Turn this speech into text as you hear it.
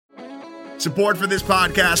Support for this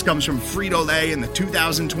podcast comes from Frito-Lay and the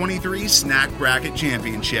 2023 Snack Bracket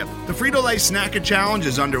Championship. The Frito-Lay Snack Challenge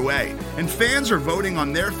is underway, and fans are voting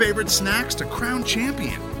on their favorite snacks to crown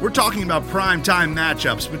champion. We're talking about prime-time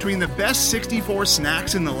matchups between the best 64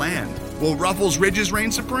 snacks in the land. Will Ruffles Ridges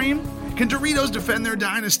reign supreme? Can Doritos defend their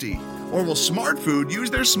dynasty? Or will Smart Food use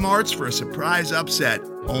their smarts for a surprise upset?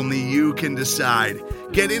 Only you can decide.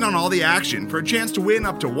 Get in on all the action for a chance to win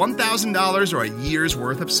up to $1,000 or a year's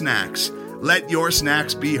worth of snacks. Let your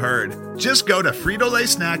snacks be heard. Just go to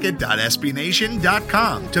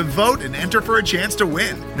fritolaysnacket.sbnation.com to vote and enter for a chance to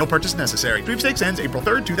win. No purchase necessary. Sweepstakes ends April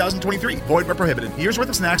 3rd, 2023. Void where prohibited. Year's worth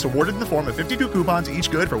of snacks awarded in the form of 52 coupons, each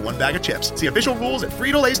good for one bag of chips. See official rules at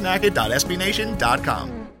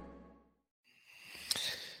fritolaysnacket.sbnation.com.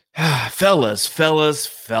 Fellas.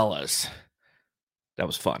 That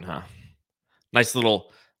was fun, huh? Nice little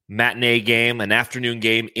matinee game, an afternoon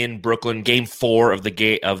game in Brooklyn. Game 4 of the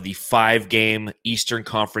 5-game Eastern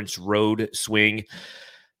Conference road swing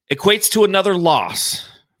equates to another loss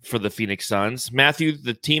for the Phoenix Suns. Matthew,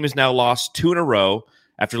 the team has now lost 2 in a row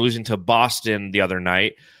after losing to Boston the other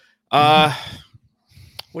night. What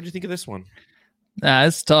do you think of this one?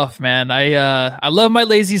 It's tough, man. I love my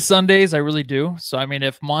lazy Sundays. I really do. So, I mean,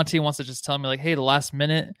 if Monty wants to just tell me, like, hey, the last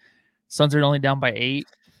minute, Suns are only down by 8,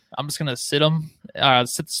 I'm just going to sit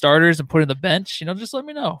the starters and put in the bench. Just let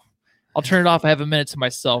me know. I'll turn it off. I have a minute to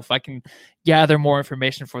myself. I can gather more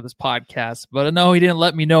information for this podcast. But no, he didn't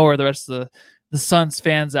let me know, or the rest of the Suns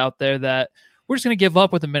fans out there, that we're just going to give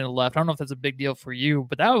up with a minute left. I don't know if that's a big deal for you,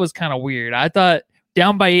 but that was kind of weird. I thought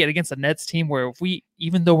down by 8 against the Nets team, where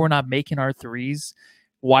even though we're not making our threes,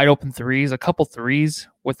 wide open threes, a couple threes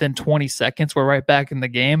within 20 seconds, we're right back in the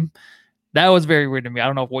game. That was very weird to me. I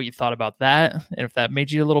don't know what you thought about that, and if that made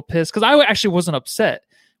you a little pissed, because I actually wasn't upset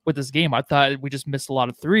with this game. I thought we just missed a lot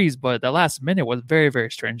of threes, but that last minute was very, very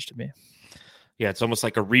strange to me. Yeah, it's almost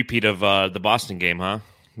like a repeat of the Boston game, huh?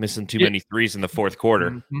 Missing too many threes in the fourth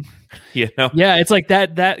quarter. Mm-hmm. Yeah, it's like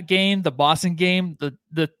that game, the Boston game,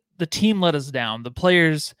 the team let us down. The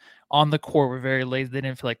players on the court were very lazy. They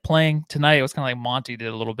didn't feel like playing. Tonight it was kind of like Monty did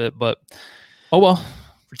a little bit, but oh well.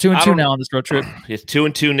 We're 2-2 now on this road trip. It's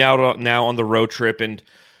 2-2 now on the road trip, and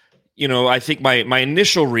I think my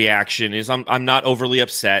initial reaction is I'm not overly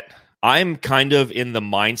upset. I'm kind of in the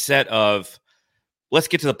mindset of, let's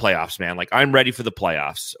get to the playoffs, man. Like, I'm ready for the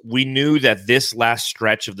playoffs. We knew that this last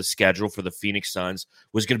stretch of the schedule for the Phoenix Suns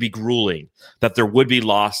was going to be grueling, that there would be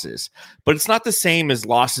losses. But it's not the same as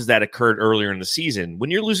losses that occurred earlier in the season. When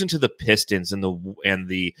you're losing to the Pistons and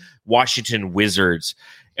the Washington Wizards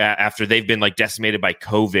after they've been like decimated by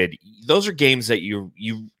COVID, those are games that you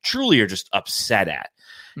truly are just upset at.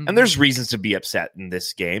 Mm-hmm. And there's reasons to be upset in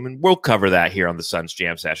this game, and we'll cover that here on the Suns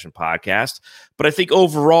Jam Session podcast. But I think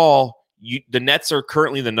overall, the Nets are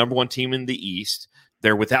currently the number 1 team in the East.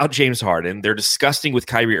 They're without James Harden. They're disgusting with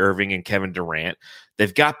Kyrie Irving and Kevin Durant.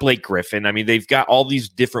 They've got Blake Griffin. I mean, they've got all these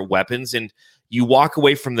different weapons, and you walk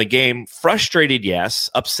away from the game frustrated, yes,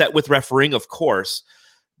 upset with refereeing, of course,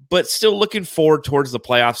 but still looking forward towards the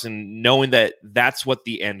playoffs and knowing that that's what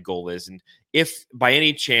the end goal is. And if by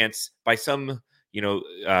any chance, by some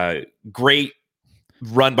great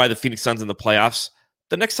run by the Phoenix Suns in the playoffs,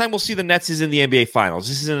 the next time we'll see the Nets is in the NBA Finals.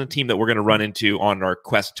 This isn't a team that we're going to run into on our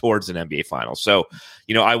quest towards an NBA Finals. So,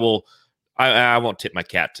 I won't tip my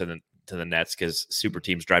cap to the Nets because super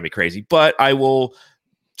teams drive me crazy, but I will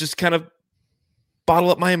just kind of bottle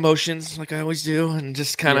up my emotions like I always do and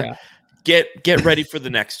just kind of get ready for the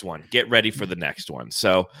next one. Get ready for the next one.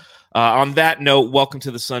 So, on that note, welcome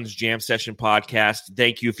to the Suns Jam Session podcast.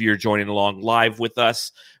 Thank you if you're joining along live with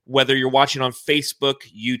us. Whether you're watching on Facebook,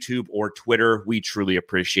 YouTube, or Twitter, we truly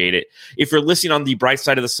appreciate it. If you're listening on the Bright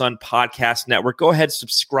Side of the Sun podcast network, go ahead,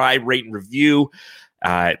 subscribe, rate, and review.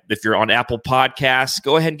 If you're on Apple Podcasts,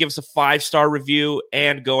 go ahead and give us a 5-star review,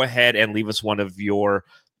 and go ahead and leave us one of your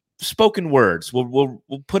spoken words. We'll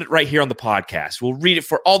put it right here on the podcast. We'll read it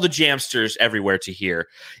for all the Jamsters everywhere to hear.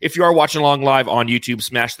 If you are watching along live on YouTube,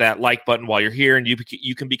 smash that like button while you're here, and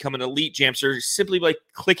you can become an elite Jamster simply by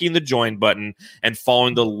clicking the join button and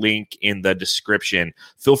following the link in the description.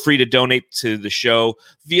 Feel free to donate to the show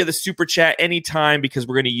via the super chat anytime, because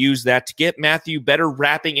we're going to use that to get Matthew better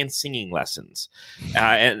rapping and singing lessons.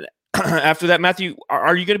 And after that, Matthew,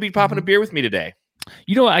 are you going to be popping a beer with me today?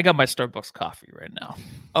 I got my Starbucks coffee right now.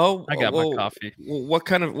 Oh, I got my coffee. What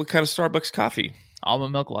kind of Starbucks coffee?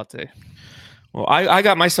 Almond milk latte. Well, I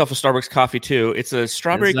got myself a Starbucks coffee too. It's a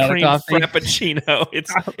strawberry cream frappuccino.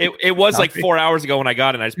 It was like 4 hours ago when I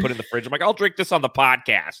got it, and I just put it in the fridge. I'm like, I'll drink this on the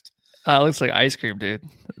podcast. It looks like ice cream, dude.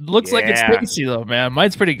 It looks like it's tasty though, man.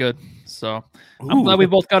 Mine's pretty good. So I'm Ooh. glad we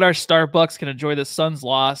both got our Starbucks, can enjoy the Suns'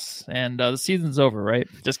 loss, and the season's over, right?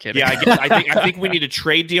 Just kidding. Yeah, I think we need to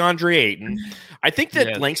trade DeAndre Ayton. I think that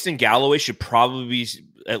Yes. Langston Galloway should probably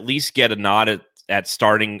at least get a nod at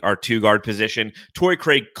starting our 2-guard position. Torrey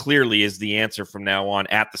Craig clearly is the answer from now on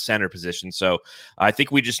at the center position. So I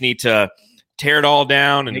think we just need to tear it all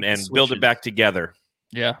down and build it back together.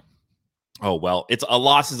 Yeah. Oh, well, it's a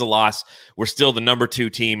loss is a loss. We're still the number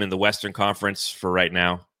 2 team in the Western Conference for right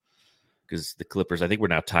now. Because the Clippers, I think we're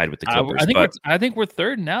now tied with the Clippers. I think we're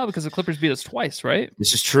third now because the Clippers beat us twice, right?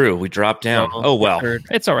 This is true. We dropped down. So, oh well,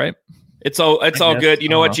 it's all right. It's all good. You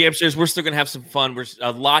know what, Jamsters? We're still gonna have some fun. We're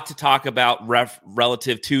a lot to talk about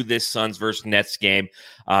relative to this Suns versus Nets game.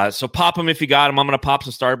 So pop them if you got them. I'm gonna pop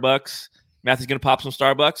some Starbucks. Matthew's gonna pop some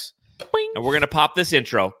Starbucks, Boing. And we're gonna pop this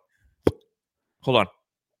intro. Hold on.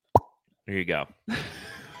 There you go.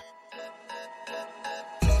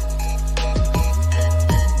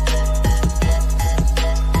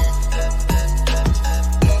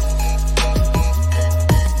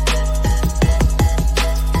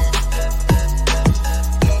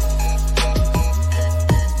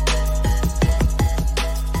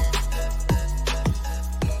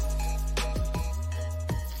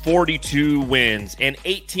 42 wins and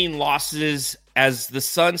 18 losses as the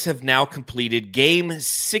Suns have now completed Game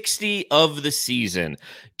 60 of the season.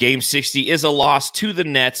 Game 60 is a loss to the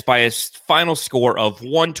Nets by a final score of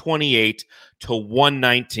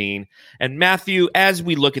 128-119. And Matthew, as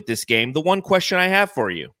we look at this game, the one question I have for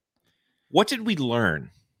you, what did we learn?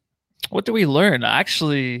 What did we learn?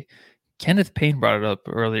 Actually, Kenneth Payne brought it up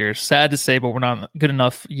earlier. Sad to say, but we're not good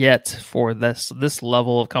enough yet for this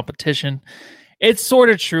level of competition. It's sort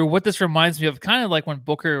of true. What this reminds me of, kind of like when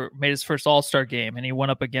Booker made his first All-Star game and he went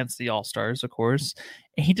up against the All-Stars, of course,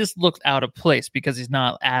 and he just looked out of place because he's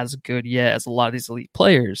not as good yet as a lot of these elite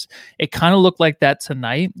players. It kind of looked like that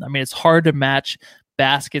tonight. I mean, it's hard to match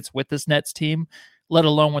baskets with this Nets team, let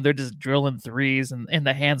alone when they're just drilling threes and in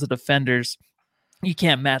the hands of defenders. You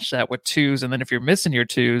can't match that with twos. And then if you're missing your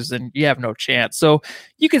twos, then you have no chance. So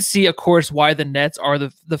you can see, of course, why the Nets are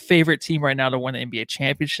the favorite team right now to win the NBA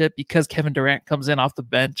championship, because Kevin Durant comes in off the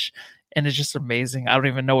bench and it's just amazing. I don't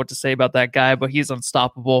even know what to say about that guy, but he's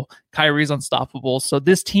unstoppable. Kyrie's unstoppable. So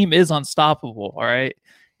this team is unstoppable. All right.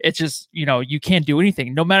 It's just, you can't do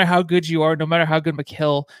anything. No matter how good you are, no matter how good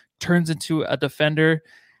McHale turns into a defender,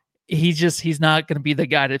 he's not going to be the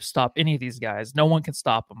guy to stop any of these guys. No one can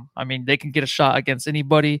stop him. I mean, they can get a shot against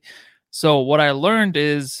anybody. So what I learned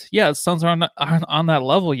is, the Suns aren't on that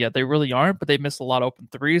level yet. They really aren't, but they missed a lot of open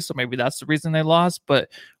threes. So maybe that's the reason they lost.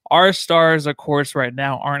 But our stars, of course, right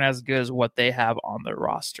now aren't as good as what they have on their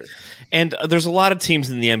roster. And there's a lot of teams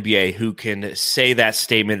in the NBA who can say that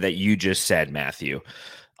statement that you just said, Matthew.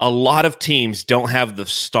 A lot of teams don't have the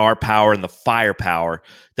star power and the firepower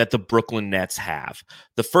that the Brooklyn Nets have.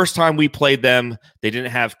 The first time we played them, they didn't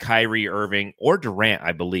have Kyrie Irving or Durant,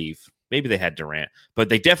 I believe. Maybe they had Durant, but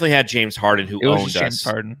they definitely had James Harden, who owned us. James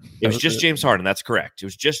Harden. It was just James Harden. That's correct. It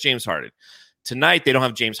was just James Harden. Tonight, they don't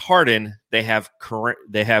have James Harden. They have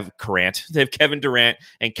Kevin Durant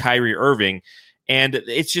and Kyrie Irving. And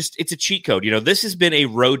it's a cheat code. This has been a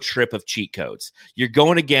road trip of cheat codes. You're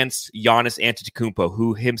going against Giannis Antetokounmpo,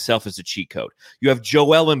 who himself is a cheat code. You have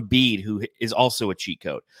Joel Embiid, who is also a cheat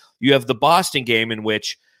code. You have the Boston game in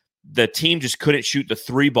which the team just couldn't shoot the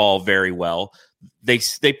 3-ball very well. They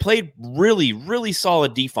played really, really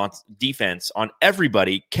solid defense on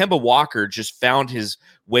everybody. Kemba Walker just found his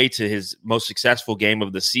way to his most successful game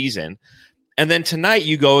of the season. And then tonight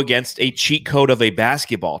you go against a cheat code of a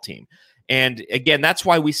basketball team. And again, that's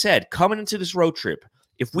why we said, coming into this road trip,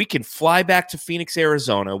 if we can fly back to Phoenix,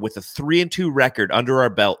 Arizona with a 3-2 record under our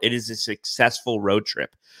belt, it is a successful road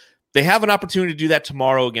trip. They have an opportunity to do that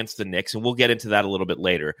tomorrow against the Knicks, and we'll get into that a little bit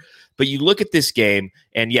later. But you look at this game,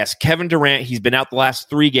 and yes, Kevin Durant, he's been out the last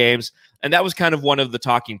 3 games, and that was kind of one of the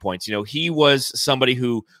talking points. He was somebody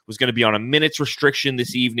who was going to be on a minutes restriction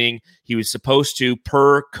this evening. He was supposed to,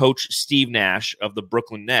 per Coach Steve Nash of the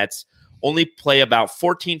Brooklyn Nets, only play about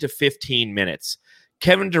 14 to 15 minutes.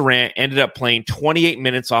 Kevin Durant ended up playing 28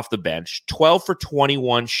 minutes off the bench, 12 for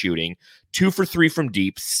 21 shooting, 2 for 3 from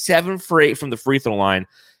deep, 7 for 8 from the free throw line,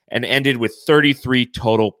 and ended with 33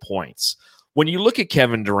 total points. When you look at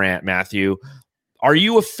Kevin Durant, Matthew, are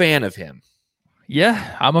you a fan of him?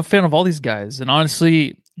 Yeah, I'm a fan of all these guys. And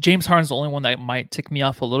honestly, James Harden's the only one that might tick me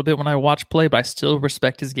off a little bit when I watch play, but I still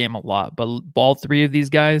respect his game a lot. But all 3 of these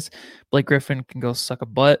guys, Blake Griffin can go suck a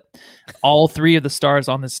butt. All 3 of the stars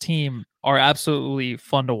on this team are absolutely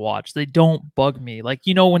fun to watch. They don't bug me. Like,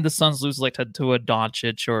 when the Suns lose like to a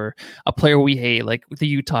Doncic or a player we hate, like the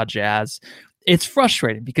Utah Jazz, it's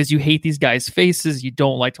frustrating because you hate these guys' faces. You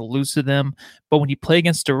don't like to lose to them. But when you play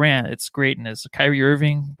against Durant, it's greatness. Kyrie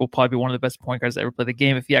Irving will probably be one of the best point guards to ever play the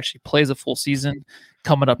game if he actually plays a full season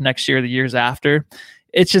coming up next year, the years after.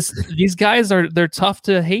 It's just these guys they're tough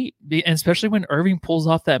to hate, and especially when Irving pulls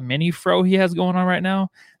off that mini fro he has going on right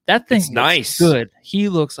now. That thing's nice. Good. He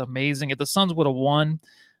looks amazing. If the Suns would have won,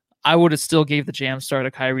 I would have still gave the jam star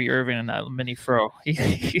to Kyrie Irving in that mini fro.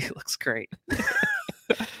 He looks great.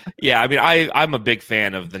 Yeah, I mean, I'm a big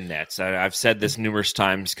fan of the Nets. I've said this numerous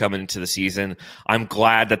times coming into the season. I'm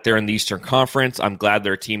glad that they're in the Eastern Conference. I'm glad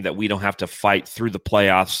they're a team that we don't have to fight through the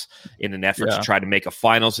playoffs in an effort to try to make a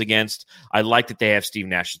finals against. I like that they have Steve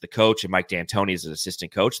Nash as the coach and Mike D'Antoni as an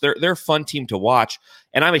assistant coach. They're a fun team to watch,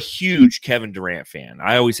 and I'm a huge Kevin Durant fan.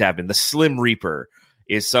 I always have been. The Slim Reaper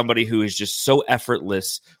is somebody who is just so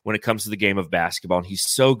effortless when it comes to the game of basketball. And he's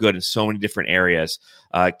so good in so many different areas.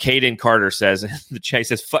 Caden Carter says, the chat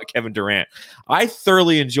says, fuck Kevin Durant. I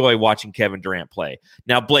thoroughly enjoy watching Kevin Durant play.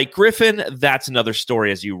 Now, Blake Griffin, that's another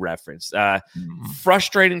story, as you referenced.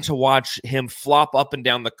 Frustrating to watch him flop up and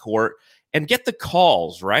down the court and get the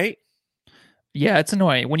calls, right? Yeah, it's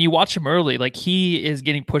annoying. When you watch him early, like he is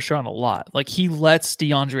getting pushed around a lot. Like he lets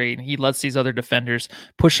DeAndre and he lets these other defenders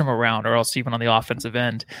push him around, or else even on the offensive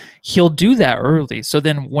end, he'll do that early. So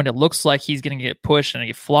then when it looks like he's going to get pushed and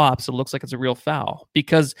he flops, it looks like it's a real foul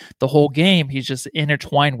because the whole game he's just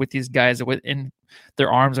intertwined with these guys within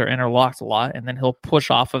their arms are interlocked a lot, and then he'll push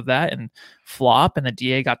off of that and flop. And the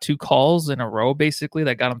DA got 2 calls in a row basically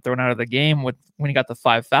that got him thrown out of the game when he got the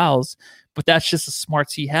 5 fouls. But that's just the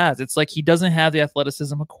smarts he has. It's like he doesn't have the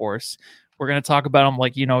athleticism, of course. We're going to talk about him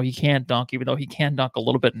like, he can't dunk, even though he can dunk a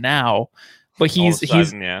little bit now. But his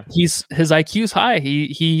IQ's high.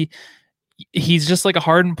 He's just like a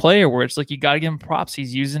hardened player where it's like you got to give him props.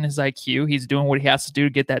 He's using his IQ. He's doing what he has to do to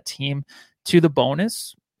get that team to the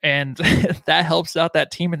bonus. And that helps out that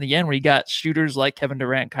team in the end where you got shooters like Kevin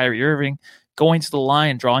Durant, Kyrie Irving going to the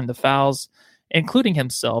line, drawing the fouls, including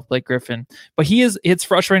himself, Blake Griffin. But it's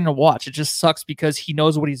frustrating to watch. It just sucks because he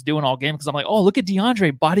knows what he's doing all game. Because I'm like, oh, look at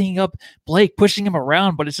DeAndre bodying up Blake, pushing him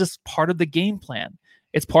around. But it's just part of the game plan.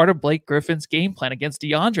 It's part of Blake Griffin's game plan against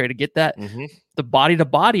DeAndre to get that the body to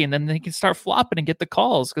body, and then they can start flopping and get the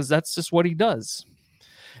calls because that's just what he does.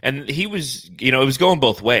 And he was, it was going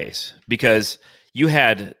both ways because you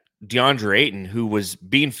had DeAndre Ayton, who was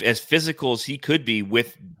being as physical as he could be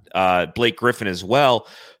with Blake Griffin as well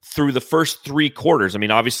through the first 3 quarters. I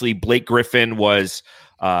mean, obviously, Blake Griffin was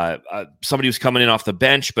somebody who was coming in off the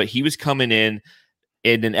bench, but he was coming in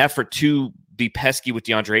an effort to be pesky with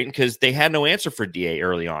DeAndre Ayton because they had no answer for DA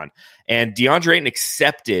early on. And DeAndre Ayton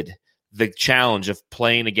accepted the challenge of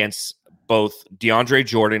playing against both DeAndre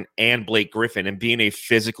Jordan and Blake Griffin and being a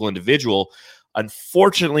physical individual.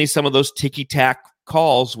 Unfortunately, some of those ticky-tack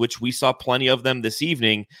calls, which we saw plenty of them this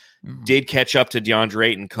evening, did catch up to DeAndre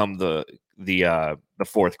Ayton come the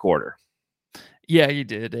fourth quarter. Yeah, he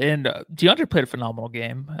did. And DeAndre played a phenomenal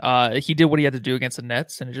game. He did what he had to do against the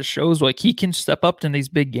Nets, and it just shows like he can step up in these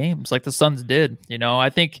big games like the Suns did. I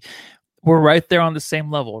think we're right there on the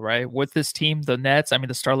same level, right? With this team, the Nets, I mean,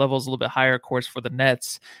 the star level is a little bit higher, of course, for the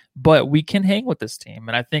Nets, but we can hang with this team.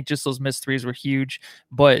 And I think just those missed threes were huge.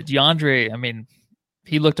 But DeAndre, I mean,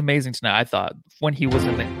 he looked amazing tonight, I thought, when he was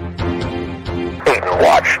in there. Ayton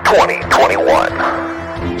Watch 2021.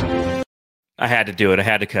 I had to do it. I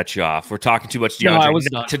had to cut you off. We're talking too much DeAndre. No, I was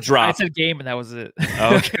done. To drop. I said game, and that was it.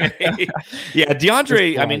 Okay. Yeah,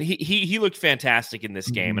 DeAndre, I mean, he looked fantastic in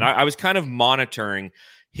this game. And I was kind of monitoring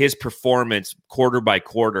his performance quarter by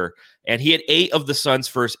quarter. And he had 8 of the Suns'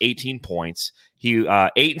 first 18 points. He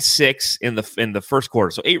 8 and 6 in the first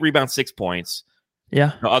quarter. So 8 rebounds, 6 points.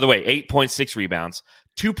 Yeah. No, other way, 8.6 rebounds,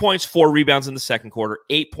 2 points, 4 rebounds in the second quarter,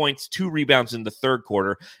 8 points, 2 rebounds in the third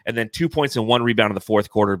quarter, and then 2 points and 1 rebound in the fourth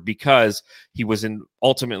quarter because he was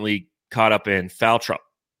ultimately caught up in foul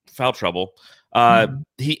trouble.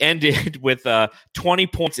 He ended with 20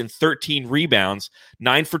 points and 13 rebounds,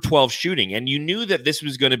 9 for 12 shooting. And you knew that this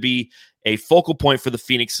was going to be a focal point for the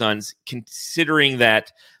Phoenix Suns, considering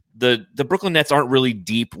that the Brooklyn Nets aren't really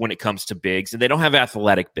deep when it comes to bigs, and they don't have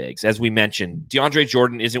athletic bigs. As we mentioned, DeAndre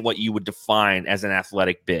Jordan isn't what you would define as an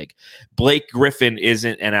athletic big. Blake Griffin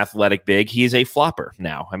isn't an athletic big. He is a flopper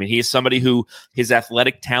now. I mean, he is somebody who his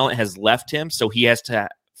athletic talent has left him, so he has to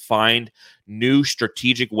find new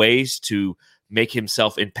strategic ways to make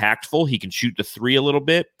himself impactful. He can shoot the 3 a little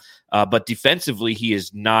bit, but defensively, he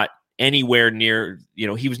is not anywhere near,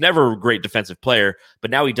 he was never a great defensive player,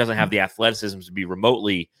 but now he doesn't have the athleticism to be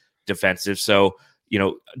remotely defensive. So,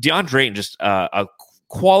 DeAndre Ayton, just a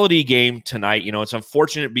quality game tonight. It's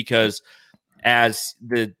unfortunate because as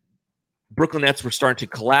the Brooklyn Nets were starting to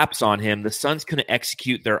collapse on him, the Suns couldn't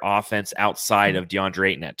execute their offense outside of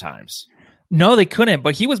DeAndre Ayton at times. No, they couldn't,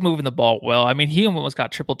 but he was moving the ball well. I mean, he almost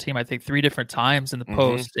got triple team, I think, 3 different times in the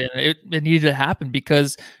post, and it needed to happen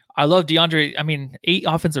because I love DeAndre. I mean, 8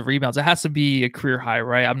 offensive rebounds. It has to be a career high,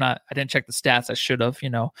 right? I didn't check the stats. I should have,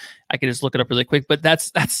 I could just look it up really quick, but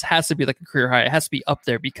that's has to be like a career high. It has to be up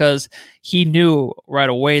there because he knew right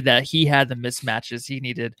away that he had the mismatches he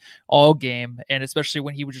needed all game. And especially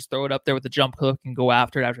when he would just throw it up there with the jump hook and go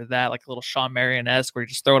after it after that, like a little Sean Marion-esque where you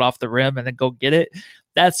just throw it off the rim and then go get it.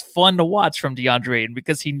 That's fun to watch from DeAndre Ayton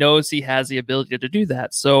because he knows he has the ability to do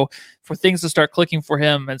that. So for things to start clicking for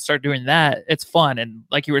him and start doing that, it's fun. And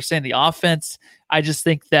like you were saying, the offense, I just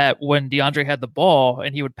think that when DeAndre had the ball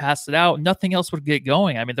and he would pass it out, nothing else would get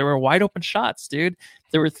going. I mean, there were wide open shots, dude.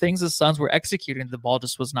 There were things the Suns were executing. The ball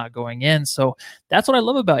just was not going in. So that's what I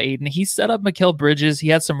love about Ayton. He set up Mikal Bridges. He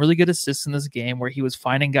had some really good assists in this game where he was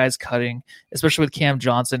finding guys cutting, especially with Cam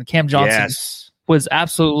Johnson. Cam Johnson was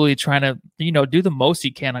absolutely trying to, do the most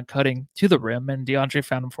he can on cutting to the rim, and DeAndre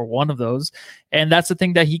found him for one of those. And that's the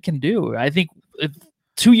thing that he can do. I think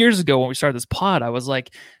 2 years ago when we started this pod, I was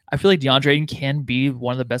like, I feel like DeAndre Ayton can be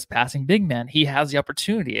one of the best passing big men. He has the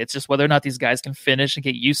opportunity. It's just whether or not these guys can finish and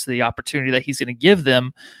get used to the opportunity that he's going to give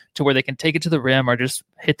them to where they can take it to the rim or just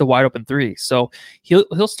hit the wide open 3. So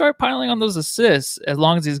he'll start piling on those assists as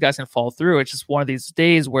long as these guys can fall through. It's just one of these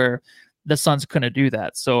days where the Suns couldn't do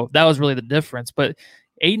that. So that was really the difference. But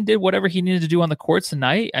Ayton did whatever he needed to do on the court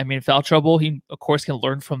tonight. I mean, foul trouble, he, of course, can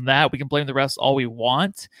learn from that. We can blame the refs all we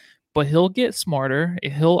want, but he'll get smarter.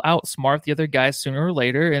 He'll outsmart the other guys sooner or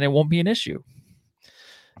later, and it won't be an issue.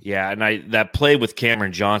 Yeah, and that play with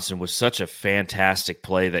Cameron Johnson was such a fantastic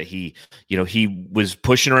play that he was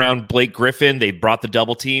pushing around Blake Griffin. They brought the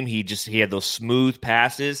double team. He had those smooth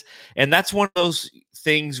passes. And that's one of those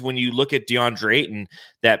things when you look at DeAndre Ayton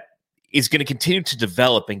that is going to continue to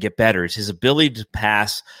develop and get better is his ability to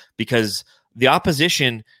pass, because the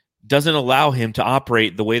opposition doesn't allow him to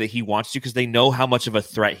operate the way that he wants to because they know how much of a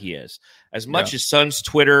threat he is. As much as Suns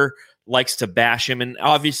Twitter likes to bash him, and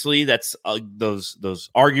obviously that's those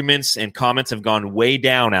arguments and comments have gone way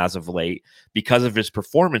down as of late because of his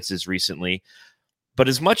performances recently. But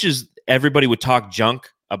as much as everybody would talk junk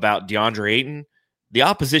about DeAndre Ayton, the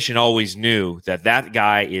opposition always knew that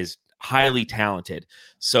guy is highly talented.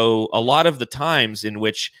 So a lot of the times in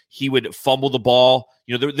which he would fumble the ball,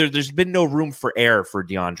 there's been no room for error for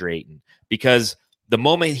DeAndre Ayton, because the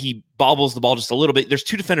moment he bobbles the ball just a little bit, there's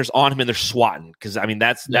 2 defenders on him and they're swatting, because I mean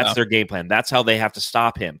that's their game plan. That's how they have to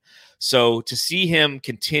stop him. So to see him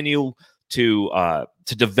continue to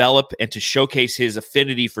develop and to showcase his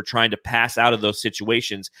affinity for trying to pass out of those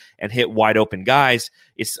situations and hit wide open guys,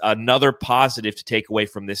 it's another positive to take away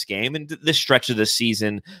from this game and this stretch of the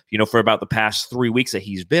season, for about the past 3 weeks that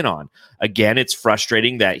he's been on. Again, it's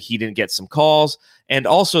frustrating that he didn't get some calls, and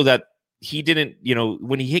also that he didn't,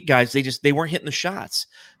 when he hit guys, they weren't hitting the shots.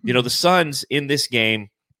 The Suns in this game,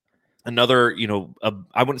 another,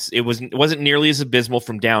 it wasn't nearly as abysmal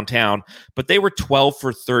from downtown, but they were 12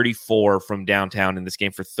 for 34 from downtown in this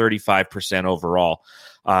game for 35% overall,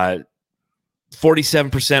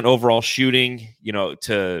 47% overall shooting,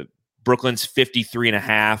 to Brooklyn's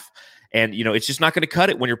 53.5. And, it's just not going to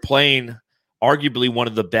cut it when you're playing arguably one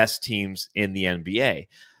of the best teams in the NBA.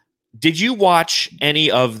 Did you watch any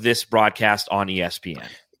of this broadcast on ESPN?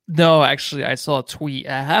 No, actually, I saw a tweet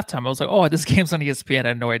at halftime. I was like, oh, this game's on ESPN. I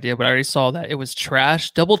had no idea, but I already saw that it was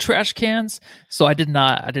trash, double trash cans. So I did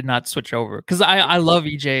not switch over because I love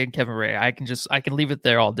EJ and Kevin Ray. I can leave it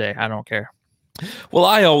there all day. I don't care. Well,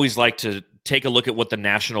 I always like to take a look at what the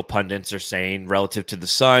national pundits are saying relative to the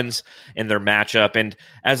Suns and their matchup. And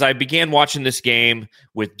as I began watching this game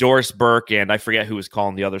with Doris Burke, and I forget who was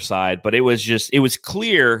calling the other side, but it was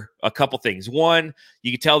clear a couple things. One,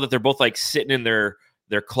 you could tell that they're both like sitting in their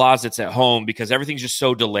closets at home because everything's just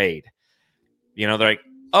so delayed. They're like,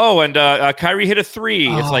 oh, and Kyrie hit a 3.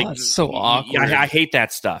 It's like, it's so awkward. I hate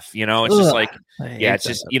that stuff. It's just like, it's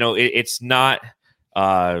just, it's not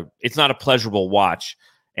a pleasurable watch.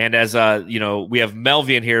 And as we have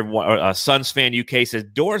Melvian here, a Suns fan UK, says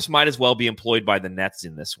Doris might as well be employed by the Nets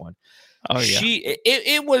in this one. Oh yeah,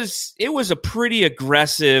 it was a pretty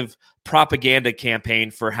aggressive propaganda campaign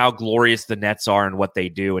for how glorious the Nets are and what they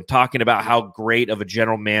do, and talking about how great of a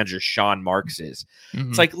general manager Sean Marks is. Mm-hmm.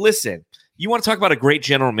 It's like, listen, you want to talk about a great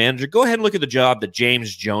general manager? Go ahead and look at the job that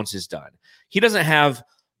James Jones has done. He doesn't have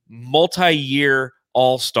multi-year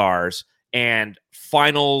all-stars and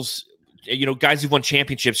finals guys who've won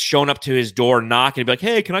championships showing up to his door, knocking and be like,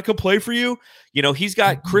 hey, can I come play for you? He's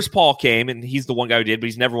got Chris Paul came and he's the one guy who did, but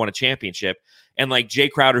he's never won a championship. And like Jay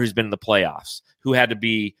Crowder, who's been in the playoffs, who had to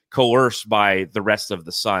be coerced by the rest of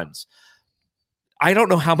the Suns. I don't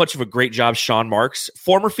know how much of a great job Sean Marks,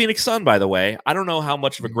 former Phoenix Sun, by the way, I don't know how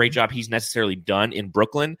much of a great job he's necessarily done in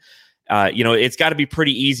Brooklyn. It's got to be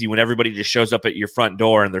pretty easy when everybody just shows up at your front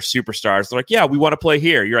door and they're superstars. They're like, yeah, we want to play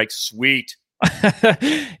here. You're like, sweet.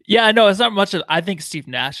 Yeah, no, it's not much. I think Steve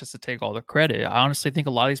Nash has to take all the credit. I honestly think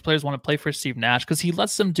a lot of these players want to play for Steve Nash because he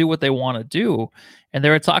lets them do what they want to do. And they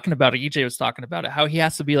were talking about it. EJ was talking about it, how he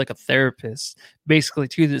has to be like a therapist basically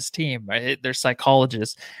to this team, right? They're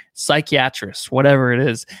psychologists, psychiatrists, whatever it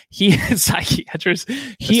is. He is psychiatrist.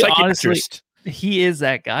 He honestly, he is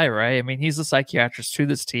that guy, right? I mean, he's a psychiatrist to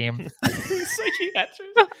this team.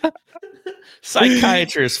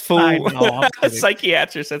 Psychiatrist, fool.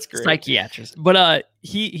 Psychiatrist, that's great. Psychiatrist. But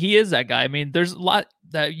he is that guy. I mean, there's a lot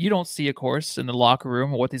that you don't see, of course, in the locker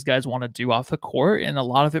room, what these guys want to do off the court, and a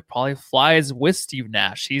lot of it probably flies with Steve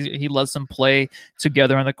Nash. He lets them play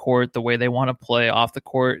together on the court the way they want to play off the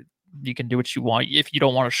court. You can do what you want. If you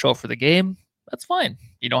don't want to show up for the game, that's fine.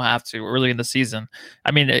 You don't have to early in the season.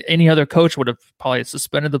 I mean, any other coach would have probably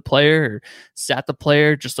suspended the player or sat the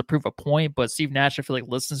player just to prove a point. But Steve Nash, I feel like,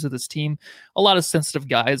 listens to this team. A lot of sensitive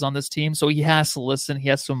guys on this team. So he has to listen. He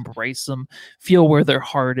has to embrace them, feel where their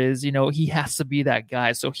heart is. He has to be that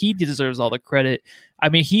guy. So he deserves all the credit. I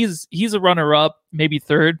mean, he's a runner-up, maybe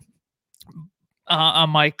third on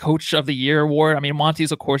my Coach of the Year award. I mean,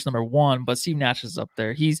 Monty's of course number one, but Steve Nash is up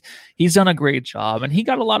there. He's done a great job, and he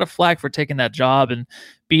got a lot of flack for taking that job and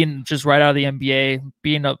being just right out of the NBA,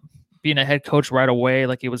 being a head coach right away,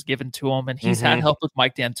 like it was given to him. And he's had help with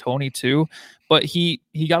Mike D'Antoni too, but he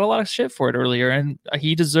got a lot of shit for it earlier, and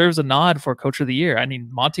he deserves a nod for Coach of the Year. I mean,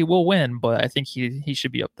 Monty will win, but I think he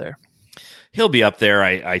should be up there. He'll be up there,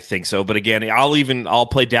 I think so. But again, I'll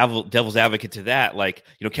play devil's advocate to that. Like,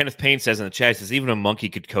 Kenneth Payne says in the chat, says even a monkey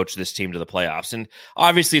could coach this team to the playoffs. And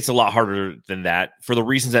obviously it's a lot harder than that for the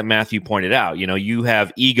reasons that Matthew pointed out. You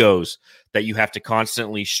have egos that you have to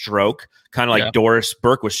constantly stroke, kind of like Doris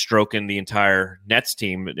Burke was stroking the entire Nets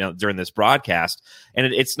team during this broadcast. And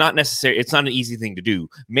it's not necessary. It's not an easy thing to do.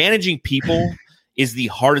 Managing people is the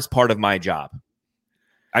hardest part of my job.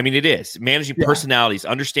 I mean, it is managing personalities,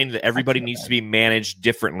 understanding that everybody needs to be managed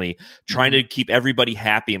differently, trying to keep everybody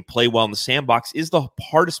happy and play well in the sandbox is the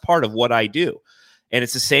hardest part of what I do. And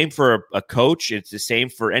it's the same for a coach. It's the same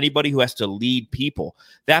for anybody who has to lead people.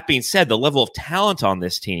 That being said, the level of talent on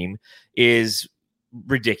this team is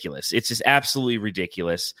ridiculous. It's just absolutely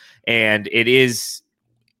ridiculous. And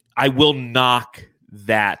I will knock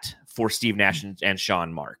that for Steve Nash and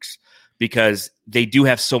Sean Marks, because they do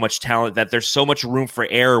have so much talent that there's so much room for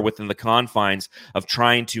error within the confines of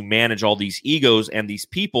trying to manage all these egos and these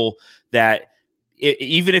people that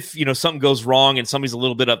even if something goes wrong and somebody's a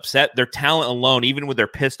little bit upset, their talent alone, even when they're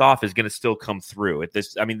pissed off, is going to still come through.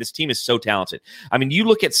 This team is so talented. I mean, you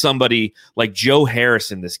look at somebody like Joe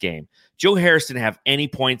Harris in this game. Joe Harris didn't have any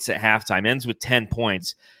points at halftime, ends with 10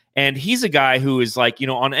 points. And he's a guy who is like,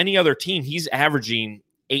 on any other team, he's averaging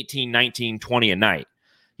 18, 19, 20 a night.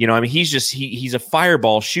 He's a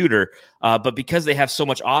fireball shooter, but because they have so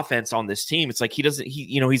much offense on this team, it's like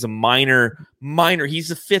he's a minor. He's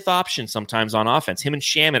the fifth option sometimes on offense. Him and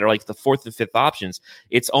Shamet are like the fourth and fifth options.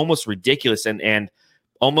 It's almost ridiculous and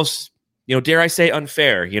almost, dare I say,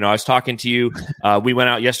 unfair. I was talking to you. We went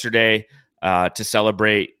out yesterday to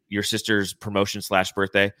celebrate your sister's promotion /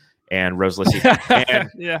 birthday, and Rose Lissy. And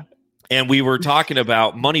yeah. And we were talking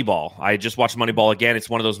about Moneyball. I just watched Moneyball again. It's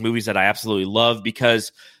one of those movies that I absolutely love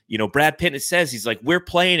because, Brad Pitt says, he's like, we're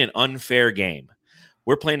playing an unfair game.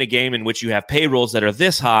 We're playing a game in which you have payrolls that are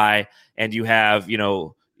this high, and you have,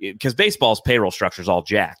 because baseball's payroll structure is all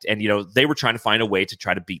jacked. And, they were trying to find a way to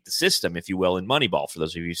try to beat the system, if you will, in Moneyball, for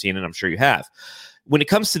those of you who've seen it. I'm sure you have. When it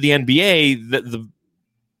comes to the NBA,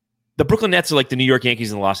 the Brooklyn Nets are like the New York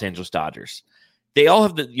Yankees and the Los Angeles Dodgers. They all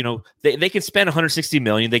have they can spend $160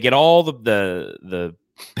 million. They get all the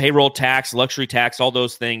payroll tax, luxury tax, all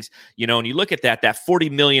those things, and you look at that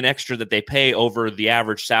 $40 million extra that they pay over the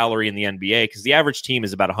average salary in the NBA, because the average team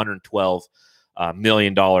is about $112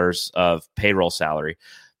 million of payroll salary.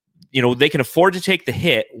 They can afford to take the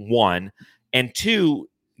hit, one, and two,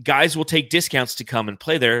 guys will take discounts to come and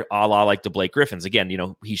play there, a la like the Blake Griffins. Again,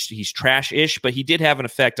 he's trash-ish, but he did have an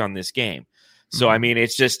effect on this game. So, I mean,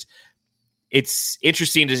 it's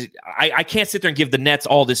interesting I can't sit there and give the Nets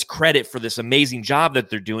all this credit for this amazing job that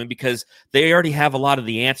they're doing, because they already have a lot of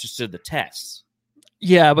the answers to the tests.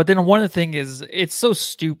 Yeah, but then one of the thing is it's so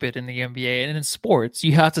stupid in the NBA and in sports.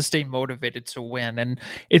 You have to stay motivated to win, and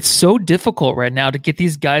it's so difficult right now to get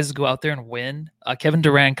these guys to go out there and win. Kevin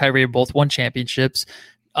Durant and Kyrie both won championships.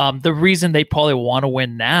 The reason they probably want to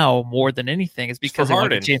win now more than anything is because they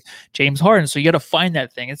want James Harden. So you got to find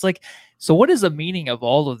that thing. It's like, so what is the meaning of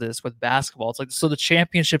all of this with basketball? It's like, so the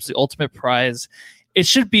championship's the ultimate prize. It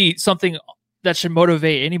should be something that should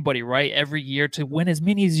motivate anybody, right? Every year to win as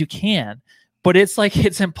many as you can. But it's like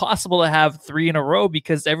it's impossible to have 3 in a row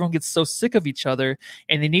because everyone gets so sick of each other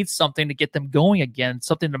and they need something to get them going again,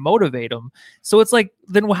 something to motivate them. So it's like,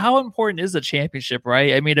 then how important is the championship,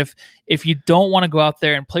 right? I mean, if you don't want to go out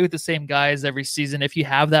there and play with the same guys every season, if you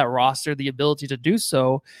have that roster, the ability to do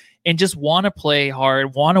so, and just want to play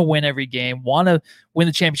hard, want to win every game, want to win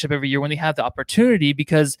the championship every year when they have the opportunity,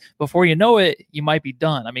 because before you know it, you might be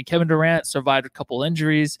done. I mean, Kevin Durant survived a couple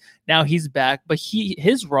injuries. Now he's back, but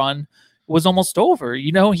his run was almost over.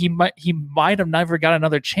 You know, he might have never got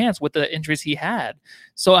another chance with the injuries he had.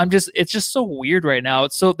 So it's just so weird right now.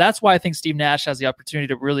 So that's why I think Steve Nash has the opportunity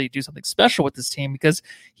to really do something special with this team, because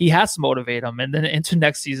he has to motivate them, and then into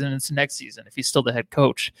next season if he's still the head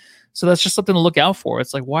coach. So that's just something to look out for.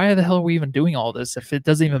 It's like, why the hell are we even doing all this if it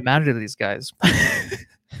doesn't even matter to these guys?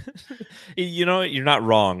 You know, you're not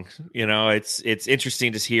wrong. You know, it's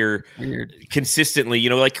interesting to hear consistently, you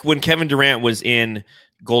know, like when Kevin Durant was in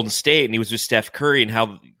Golden State and he was with Steph Curry, and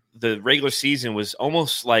how the regular season was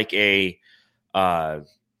almost like an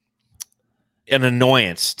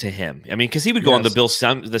annoyance to him. I mean, because he would go on the Bill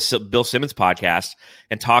Simmons podcast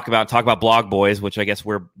and talk about Blog Boys, which I guess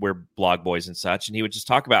we're Blog Boys and such, and he would just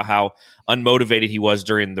talk about how unmotivated he was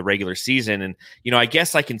during the regular season. And you know, I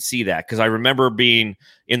guess I can see that, because I remember being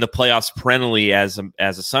in the playoffs perennially as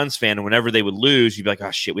a Suns fan, and whenever they would lose, you'd be like,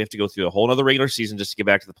 oh shit, we have to go through a whole other regular season just to get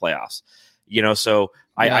back to the playoffs. You know, so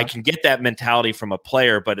I can get that mentality from a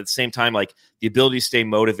player, but at the same time, like the ability to stay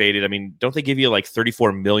motivated. I mean, don't they give you like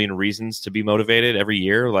 34 million reasons to be motivated every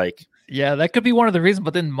year? Like, yeah, that could be one of the reasons,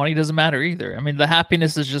 but then money doesn't matter either. I mean, the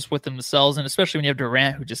happiness is just with themselves, and especially when you have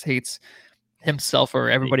Durant, who just hates himself or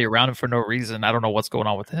everybody around him for no reason. I don't know what's going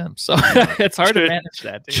on with him. So it's hard to manage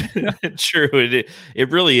that, dude. True.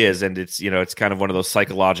 It really is. And it's, you know, it's kind of one of those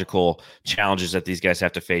psychological challenges that these guys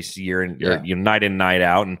have to face year and you know, night in, night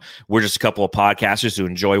out. And we're just a couple of podcasters who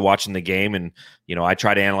enjoy watching the game. And, you know, I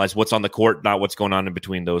try to analyze what's on the court, not what's going on in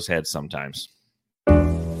between those heads sometimes.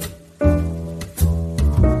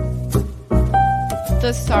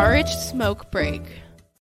 The Sarge smoke break.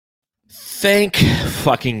 Thank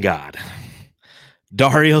fucking God.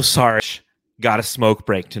 Dario Saric got a smoke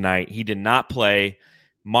break tonight. He did not play.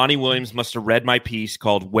 Monty Williams must have read my piece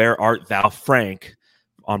called Where Art Thou, Frank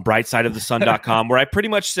on brightsideofthesun.com, where I pretty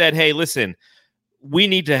much said, hey, listen, we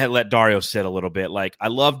need to let Dario sit a little bit. Like, I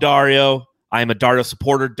love Dario. I am a Dario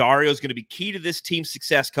supporter. Dario is going to be key to this team's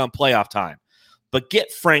success come playoff time. But get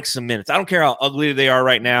Frank some minutes. I don't care how ugly they are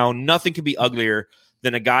right now. Nothing could be uglier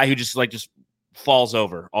than a guy who just falls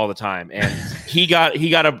over all the time. And he got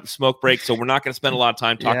a smoke break, so we're not going to spend a lot of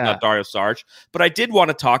time talking about Dario Saric. But I did want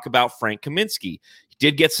to talk about Frank Kaminsky. He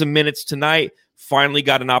did get some minutes tonight. Finally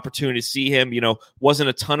got an opportunity to see him. You know, wasn't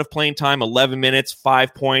a ton of playing time, 11 minutes,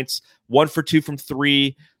 5 points, 1 for 2 from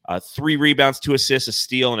 3, 3 rebounds, 2 assists, a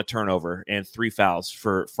steal, and a turnover, and 3 fouls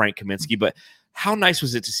for Frank Kaminsky. But how nice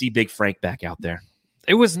was it to see Big Frank back out there?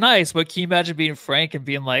 It was nice, but can you imagine being Frank and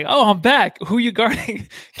being like, oh, I'm back. Who you guarding?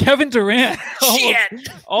 Kevin Durant.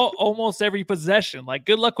 almost every possession. Like,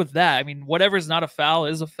 good luck with that. I mean, whatever is not a foul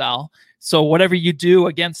is a foul. So whatever you do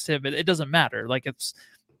against him, it doesn't matter. Like,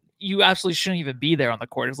 you absolutely shouldn't even be there on the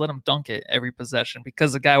court. Just let him dunk it every possession,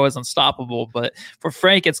 because the guy was unstoppable. But for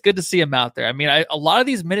Frank, it's good to see him out there. I mean, a lot of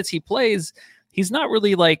these minutes he plays, he's not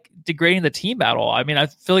really like degrading the team at all. I mean, I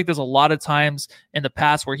feel like there's a lot of times in the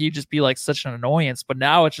past where he'd just be like such an annoyance, but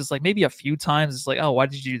now it's just like maybe a few times it's like, oh, why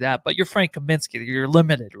did you do that? But you're Frank Kaminsky. You're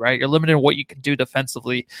limited, right? You're limited in what you can do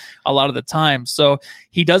defensively a lot of the time. So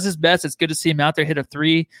he does his best. It's good to see him out there hit a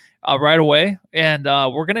 3 right away. And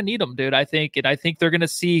we're going to need him, dude, I think. And I think they're going to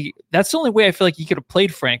see, that's the only way I feel like you could have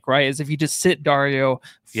played Frank, right? Is if you just sit Dario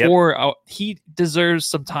for, he deserves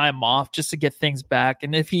some time off just to get things back.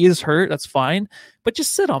 And if he is hurt, that's fine. But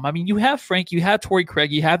just sit him. I mean, you have Frank, you have Torrey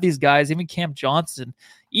Craig, you have these guys, even Cam Johnson.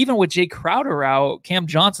 Even with Jay Crowder out, Cam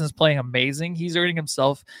Johnson's playing amazing. He's earning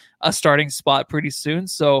himself a starting spot pretty soon.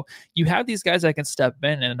 So you have these guys that can step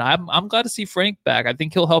in, and I'm glad to see Frank back. I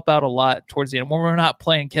think he'll help out a lot towards the end when we're not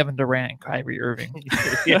playing Kevin Durant and Kyrie Irving.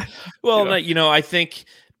 Well, you know, I think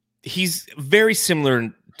he's very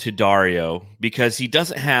similar to Dario because he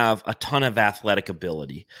doesn't have a ton of athletic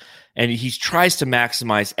ability. and he tries to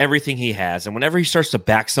maximize everything he has. And whenever he starts to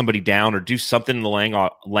back somebody down or do something in the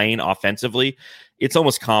lane offensively, it's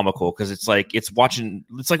almost comical because it's like watching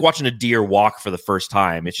a deer walk for the first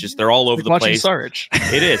time. It's just they're all over the place. Sarich.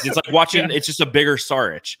 It is. It's like watching. It's just a bigger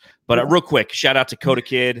Sarich. But real quick, shout out to Coda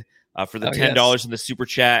Kid for the $10 in the super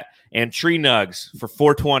chat, and Tree Nugs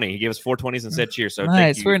for $4.20. He gave us $4.20s and said cheers. So nice,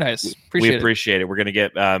 thank you. very nice. We appreciate it. We're gonna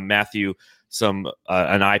get Matthew some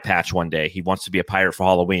an eye patch one day. He wants to be a pirate for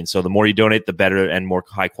Halloween. So the more you donate, the better and more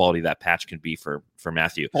high quality that patch can be for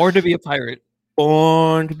Matthew. Or to be a pirate.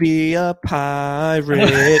 Born to be a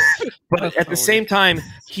pirate. But at the same time,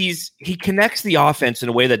 he connects the offense in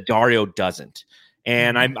a way that Dario doesn't.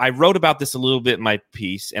 And I wrote about this a little bit in my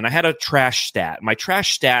piece, and I had a trash stat. My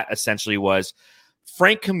trash stat essentially was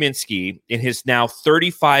Frank Kaminsky, in his now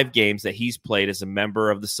 35 games that he's played as a member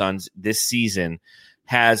of the Suns this season,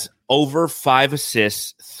 has over 5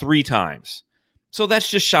 assists 3 times. So that's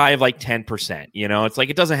just shy of like 10%. It's like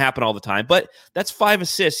it doesn't happen all the time, but that's 5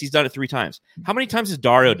 assists. He's done it 3 times. How many times has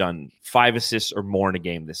Dario done 5 assists or more in a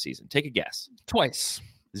game this season? Take a guess. Twice.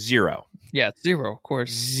 0. Yeah, 0, of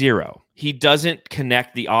course. 0. He doesn't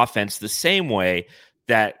connect the offense the same way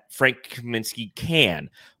that Frank Kaminsky can.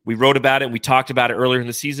 We wrote about it. We talked about it earlier in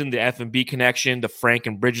the season, the F&B connection, the Frank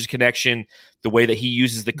and Bridges connection, the way that he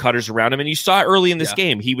uses the cutters around him. And you saw early in this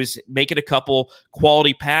game, he was making a couple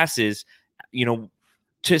quality passes,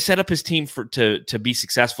 to set up his team to be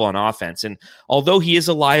successful on offense. And although he is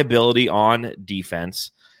a liability on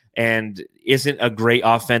defense and isn't a great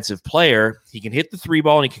offensive player, he can hit the 3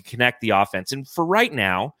 ball and he can connect the offense. And for right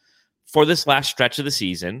now, for this last stretch of the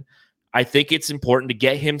season, I think it's important to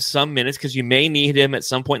get him some minutes because you may need him at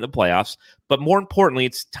some point in the playoffs. But more importantly,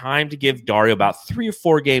 it's time to give Dario about 3 or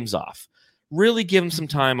 4 games off. Really give him some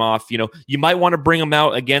time off. You might want to bring him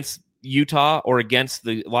out against Utah or against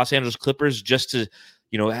the Los Angeles Clippers just to,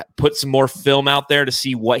 put some more film out there to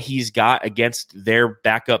see what he's got against their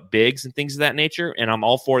backup bigs and things of that nature. And I'm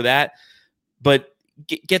all for that. But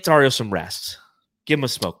get Dario some rest. Give him a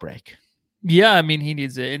smoke break. Yeah, I mean, he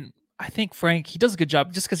needs it. And I think Frank, he does a good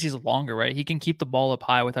job just because he's longer, right? He can keep the ball up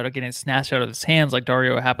high without it getting snatched out of his hands like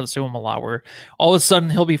Dario happens to him a lot, where all of a sudden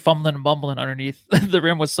he'll be fumbling and bumbling underneath the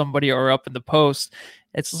rim with somebody or up in the post.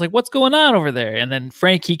 It's just like, what's going on over there? And then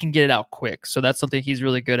Frank, he can get it out quick. So that's something he's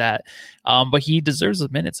really good at. But he deserves the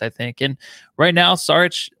minutes, I think. And right now,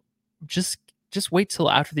 Sarich, just wait till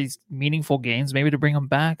after these meaningful games, maybe to bring him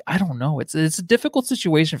back. I don't know. It's a difficult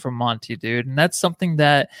situation for Monty, dude. And that's something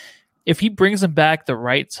that if he brings him back the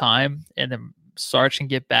right time and then Sarge can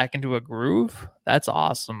get back into a groove, that's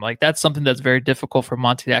awesome. Like, that's something that's very difficult for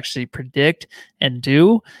Monty to actually predict and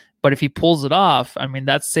do. But if he pulls it off, I mean,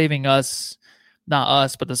 that's saving us, not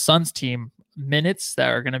us, but the Suns team, minutes that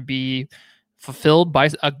are going to be fulfilled by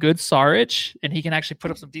a good Sarich, and he can actually put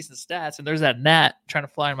up some decent stats. And there's that gnat trying to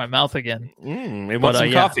fly in my mouth again. It wants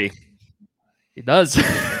some coffee. He does.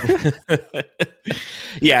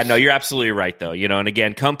 Yeah, no, you're absolutely right, though. And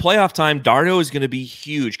again, come playoff time, Dario is going to be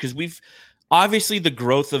huge because we've obviously the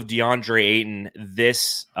growth of DeAndre Ayton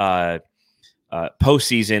this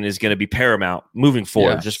postseason is going to be paramount moving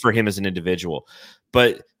forward, just for him as an individual.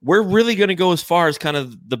 But we're really going to go as far as kind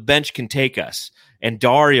of the bench can take us. And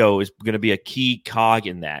Dario is going to be a key cog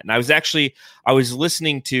in that. And I was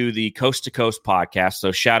listening to the Coast to Coast podcast.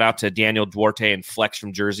 So shout out to Daniel Duarte and Flex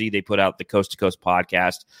from Jersey. They put out the Coast to Coast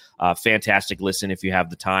podcast. Fantastic listen if you have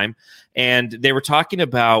the time. And they were talking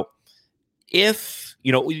about if,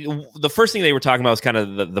 the first thing they were talking about was kind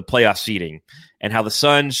of the playoff seeding and how the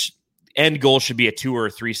Suns end goal should be a 2 or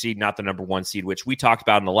 3 seed, not the number 1 seed, which we talked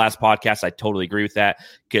about in the last podcast. I totally agree with that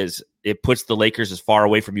because it puts the Lakers as far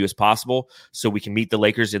away from you as possible so we can meet the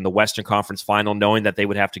Lakers in the Western Conference final, knowing that they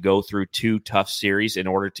would have to go through 2 tough series in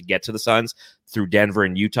order to get to the Suns through Denver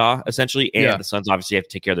and Utah, essentially. And the Suns obviously have to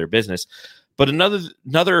take care of their business. But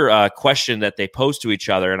another question that they posed to each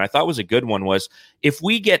other, and I thought was a good one, was if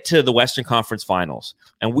we get to the Western Conference finals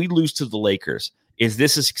and we lose to the Lakers, is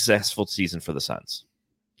this a successful season for the Suns?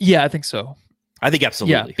 Yeah, I think so. I think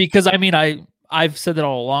absolutely. Yeah, because I mean, I've said that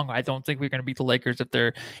all along. I don't think we're going to beat the Lakers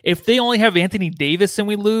if they only have Anthony Davis and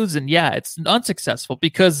we lose. And yeah, it's unsuccessful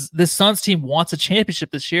because the Suns team wants a championship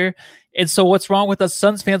this year. And so what's wrong with us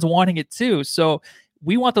Suns fans wanting it too? So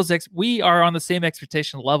we want those. We are on the same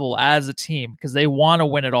expectation level as a team because they want to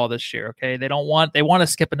win it all this year. Okay, they want to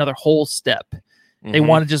skip another whole step. Mm-hmm. They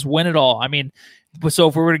want to just win it all. I mean,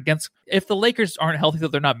 so if the Lakers aren't healthy, though,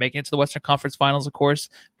 they're not making it to the Western Conference Finals, of course.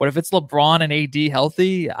 But if it's LeBron and AD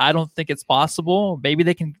healthy, I don't think it's possible. Maybe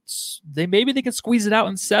they can squeeze it out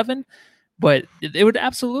in 7, but it would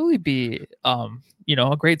absolutely be, a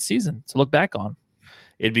great season to look back on.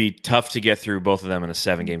 it'd be tough to get through both of them in a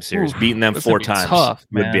 7-game series. Oof, Beating them that's 4 gonna be times tough,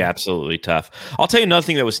 would be man. absolutely tough. I'll tell you another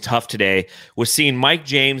thing that was tough today was seeing Mike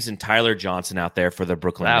James and Tyler Johnson out there for the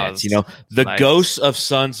Brooklyn That Nets. was The nice. ghosts of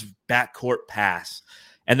Suns backcourt pass.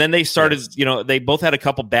 And then they started, Yes. they both had a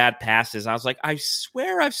couple bad passes. I was like, I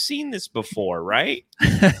swear I've seen this before, right?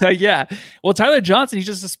 Yeah. Well, Tyler Johnson, he's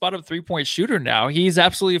just a spot up 3-point shooter now. He's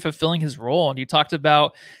absolutely fulfilling his role. And you talked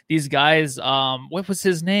about these guys. What was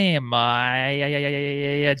his name?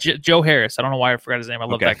 Joe Harris. I don't know why I forgot his name. I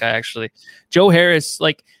love Okay. that guy, actually. Joe Harris,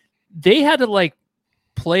 like, they had to, like,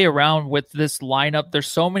 play around with this lineup. There's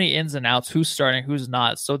so many ins and outs, who's starting, who's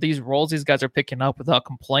not. So these roles these guys are picking up without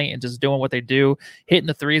complaint and just doing what they do, hitting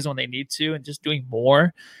the threes when they need to, and just doing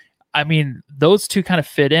more. I mean, those two kind of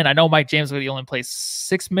fit in. I know Mike James only played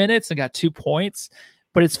 6 minutes and got 2 points,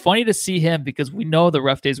 but it's funny to see him because we know the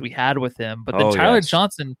rough days we had with him. But then Tyler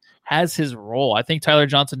Johnson has his role. I think Tyler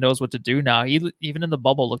Johnson knows what to do now. He even in the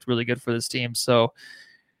bubble looked really good for this team. So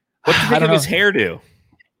What do you think of his hairdo?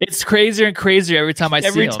 It's crazier and crazier every time I see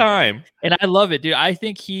him. Every time. And I love it, dude. I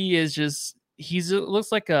think he is just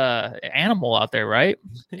looks like a animal out there, right?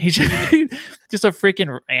 He's just a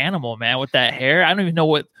freaking animal, man, with that hair. I don't even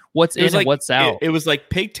know what's in and what's out. It was like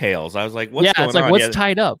pigtails. I was like, what's going on? It's like what's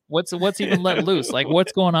tied up? What's even let loose? Like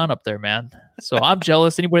what's going on up there, man? So I'm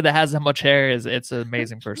jealous. Anybody that has that much hair it's an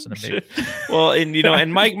amazing person to me. Well, and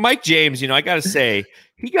and Mike James, I gotta say,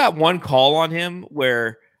 he got one call on him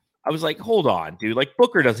where I was like, hold on, dude. Like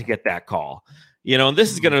Booker doesn't get that call. And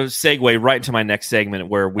this is going to segue right into my next segment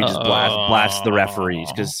where we just blast the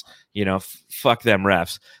referees because, fuck them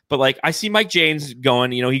refs. But like, I see Mike James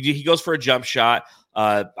going, he goes for a jump shot.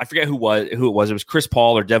 I forget who it was. It was Chris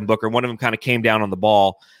Paul or Devin Booker. One of them kind of came down on the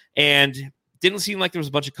ball and didn't seem like there was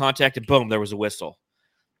a bunch of contact, and boom, there was a whistle.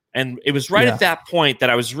 And it was right at that point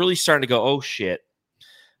that I was really starting to go, oh shit.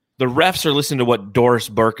 The refs are listening to what Doris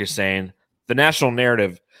Burke is saying. The national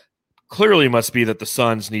narrative clearly must be that the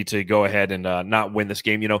Suns need to go ahead and not win this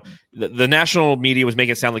game. The national media was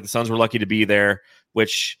making it sound like the Suns were lucky to be there,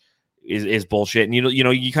 which is bullshit. And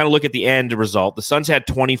you kind of look at the end result. The Suns had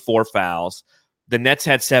 24 fouls. The Nets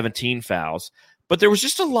had 17 fouls. But there was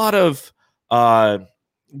just a lot of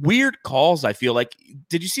weird calls, I feel like.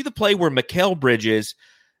 Did you see the play where Mikal Bridges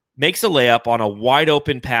makes a layup on a wide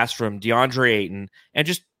open pass from DeAndre Ayton and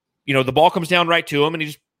just, the ball comes down right to him and he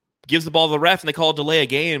just gives the ball to the ref and they call a delay a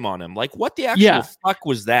game on him. Like, what the actual fuck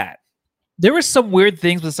was that? There were some weird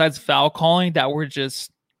things besides foul calling that were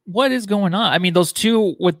just, what is going on? I mean, those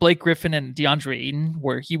two with Blake Griffin and DeAndre Ayton,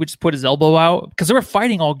 where he would just put his elbow out because they were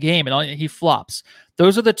fighting all game and he flops.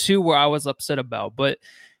 Those are the two where I was upset about. But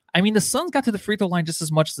I mean, the Suns got to the free throw line just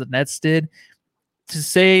as much as the Nets did.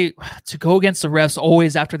 To go against the refs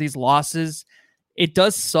always after these losses, it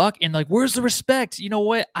does suck. And like, where's the respect? You know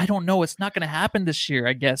what? I don't know. It's not going to happen this year,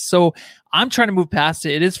 I guess. So I'm trying to move past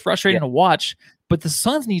it. It is frustrating to watch, but the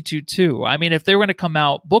Suns need to too. I mean, if they were going to come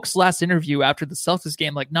out, Book's last interview after the Celtics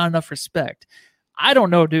game, like not enough respect. I don't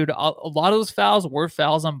know, dude. A lot of those fouls were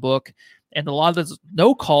fouls on Book, and a lot of those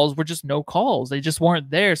no calls were just no calls. They just weren't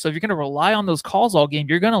there. So if you're going to rely on those calls all game,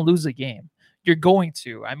 you're going to lose a game. You're going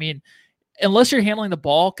to. I mean, unless you're handling the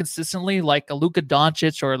ball consistently, like a Luka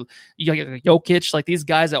Doncic or Jokic, like these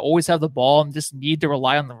guys that always have the ball and just need to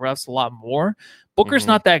rely on the refs a lot more. Booker's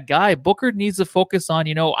not that guy. Booker needs to focus on,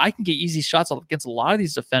 I can get easy shots against a lot of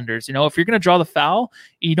these defenders. If you're going to draw the foul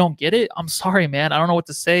and you don't get it, I'm sorry, man. I don't know what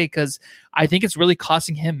to say because I think it's really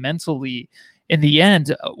costing him mentally in the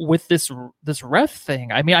end with this ref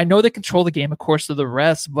thing. I mean, I know they control the game, of course, to the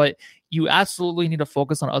refs, but you absolutely need to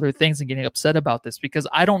focus on other things and getting upset about this because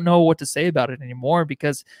I don't know what to say about it anymore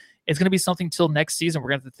because it's going to be something till next season we're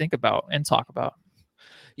going to have to think about and talk about.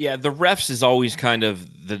 Yeah, the refs is always kind of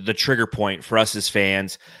the trigger point for us as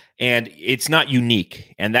fans, and it's not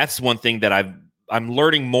unique. And that's one thing that I'm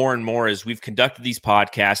learning more and more as we've conducted these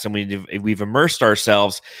podcasts and we've immersed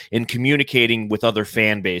ourselves in communicating with other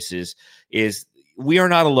fan bases is we are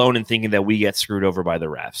not alone in thinking that we get screwed over by the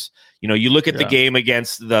refs. You look at the game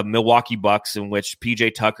against the Milwaukee Bucks in which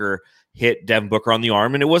PJ Tucker hit Devin Booker on the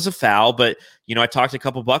arm, and it was a foul. But, I talked to a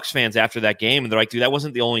couple Bucks fans after that game, and they're like, dude, that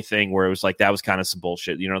wasn't the only thing where it was like, that was kind of some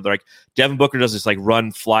bullshit. They're like, Devin Booker does this like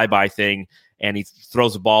run flyby thing, and he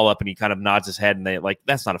throws the ball up and he kind of nods his head, and they like,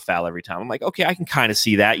 that's not a foul every time. I'm like, okay, I can kind of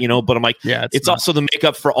see that, but I'm like, it's also the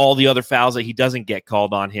makeup for all the other fouls that he doesn't get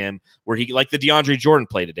called on him, where he, like the DeAndre Jordan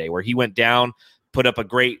play today, where he went down, put up a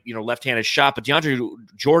great, left-handed shot, but DeAndre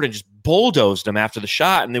Jordan just bulldozed him after the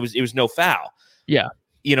shot, and it was no foul. Yeah.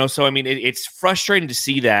 So I mean, it's frustrating to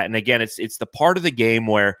see that, and again, it's the part of the game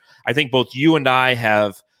where I think both you and I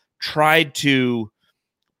have tried to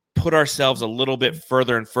put ourselves a little bit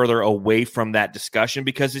further and further away from that discussion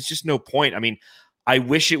because it's just no point. I mean, I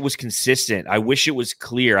wish it was consistent. I wish it was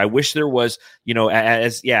clear. I wish there was,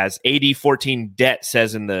 as AD 14 debt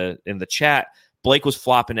says in the chat, Blake was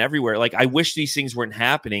flopping everywhere. Like, I wish these things weren't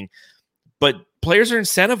happening, but players are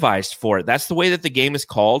incentivized for it. That's the way that the game is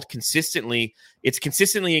called consistently. It's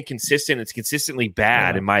consistently inconsistent. It's consistently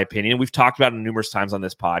bad, in my opinion. We've talked about it numerous times on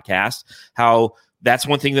this podcast, how that's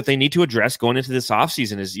one thing that they need to address going into this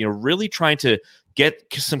offseason is, really trying to get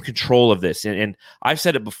some control of this. And I've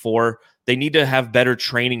said it before, they need to have better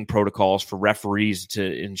training protocols for referees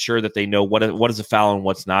to ensure that they know what is a foul and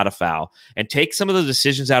what's not a foul, and take some of the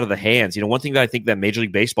decisions out of the hands. One thing that I think that Major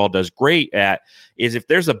League Baseball does great at is if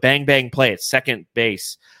there's a bang play at second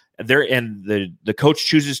base there and the coach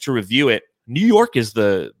chooses to review it, New York is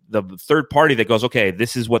the third party that goes, okay,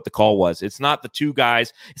 this is what the call was. It's not the two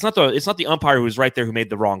guys. It's not the umpire who was right there who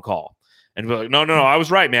made the wrong call. And we're like, no, I was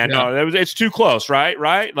right, man. Yeah. No, it's too close, right?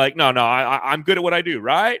 Like, no, I'm good at what I do,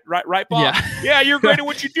 right, Bob? Yeah, you're great at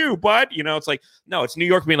what you do, bud. It's like, no, it's New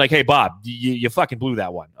York being like, hey, Bob, you fucking blew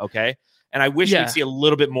that one, okay? And I wish we'd see a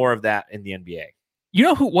little bit more of that in the NBA.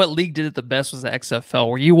 What league did it the best was the XFL,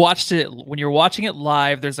 where you watched it when you're watching it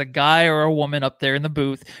live. There's a guy or a woman up there in the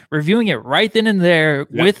booth reviewing it right then and there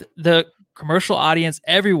with the commercial audience,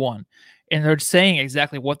 everyone. And they're saying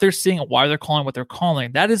exactly what they're seeing and why they're calling what they're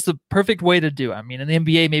calling. That is the perfect way to do it. I mean, in the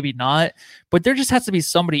NBA, maybe not, but there just has to be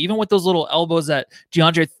somebody, even with those little elbows that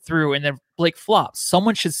DeAndre threw and then Blake flops.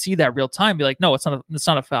 Someone should see that real time. Be like, no, it's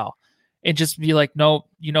not a foul. And just be like, no,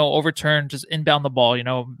 overturn, just inbound the ball.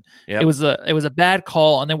 It was a bad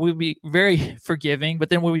call, and then we'd be very forgiving.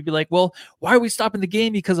 But then we'd be like, well, why are we stopping the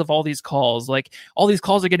game because of all these calls? Like, all these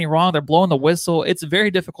calls are getting wrong. They're blowing the whistle. It's a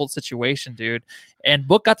very difficult situation, dude. And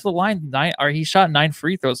Book got to the line he shot 9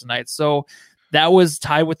 free throws tonight. So that was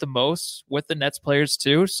tied with the most with the Nets players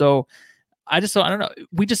too. So I don't know.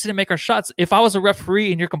 We just didn't make our shots. If I was a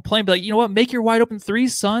referee and you're complaining, be like, you know what? Make your wide open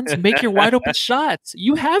threes, sons. Make your wide open shots.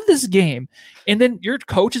 You have this game. And then your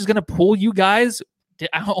coach is going to pull you guys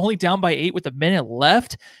only down by 8 with a minute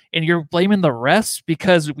left. And you're blaming the refs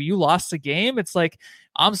because you lost the game. It's like,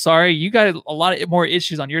 I'm sorry. You got a lot of more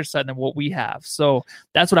issues on your side than what we have. So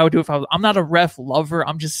that's what I would do I'm not a ref lover.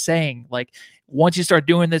 I'm just saying, like, once you start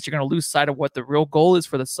doing this, you're going to lose sight of what the real goal is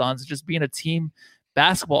for the Suns, just being a team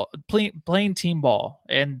basketball, playing team ball,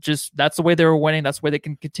 and just that's the way they were winning. That's the way they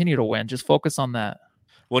can continue to win. Just focus on that.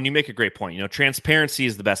 Well, and you make a great point. Transparency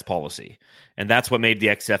is the best policy, and that's what made the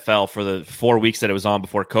XFL for the 4 weeks that it was on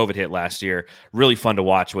before COVID hit last year really fun to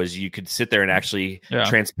watch. Was you could sit there and actually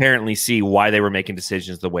transparently see why they were making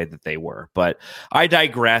decisions the way that they were. But I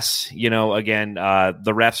digress. Again,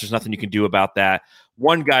 the refs. There's nothing you can do about that.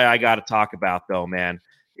 One guy I got to talk about though, man,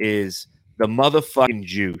 is the motherfucking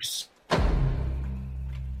Juice.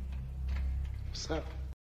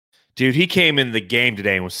 Dude, he came in the game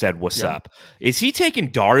today and said, what's up? Is he taking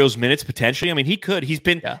Dario's minutes potentially? I mean, he could. He's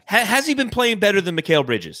been has he been playing better than Mikal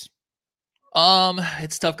Bridges?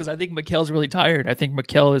 It's tough because I think Mikal's really tired. I think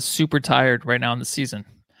Mikal is super tired right now in the season.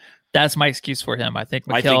 That's my excuse for him. I think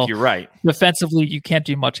you're right. Defensively, you can't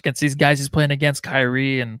do much against these guys. He's playing against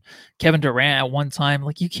Kyrie and Kevin Durant at one time.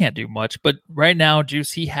 Like, you can't do much. But right now,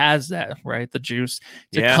 Juice, he has that, right? The juice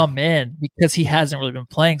to come in because he hasn't really been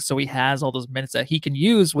playing. So he has all those minutes that he can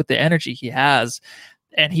use with the energy he has.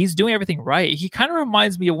 And he's doing everything right. He kind of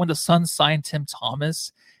reminds me of when the Suns signed Tim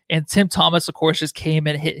Thomas. And Tim Thomas, of course, just came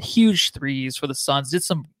in, hit huge threes for the Suns, did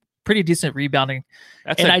some pretty decent rebounding.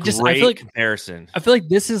 That's and I feel like comparison. I feel like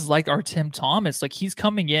this is like our Tim Thomas. Like, he's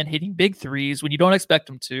coming in, hitting big threes when you don't expect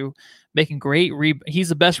him to, making great he's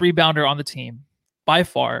the best rebounder on the team by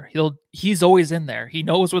far. He's always in there. He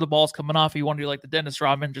knows where the ball's coming off. He want to do like the Dennis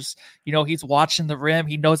Rodman, just, he's watching the rim.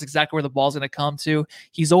 He knows exactly where the ball's going to come to.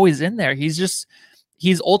 He's always in there. He's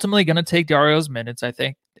ultimately going to take Dario's minutes, I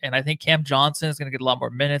think. And I think Cam Johnson is going to get a lot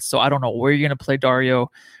more minutes. So I don't know where you're going to play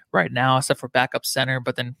Dario right now, except for backup center.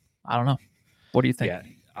 But then I don't know. What do you think?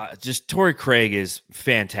 Yeah, just Torrey Craig is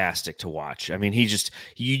fantastic to watch. I mean, he just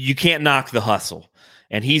you can't knock the hustle,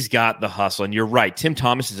 and he's got the hustle. And you're right, Tim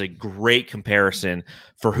Thomas is a great comparison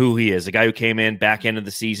for who he is. A guy who came in back end of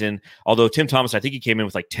the season. Although Tim Thomas, I think he came in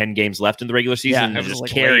with like 10 games left in the regular season and just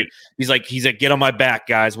carried. He's like, get on my back,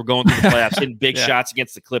 guys. We're going through the playoffs, hitting big shots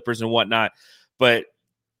against the Clippers and whatnot. But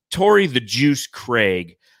Torrey the Juice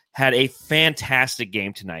Craig had a fantastic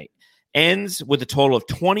game tonight. Ends with a total of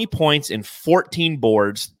 20 points and 14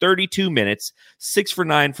 boards, 32 minutes, 6 for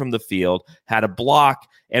 9 from the field, had a block,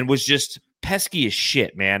 and was just pesky as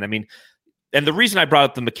shit, man. I mean, and the reason I brought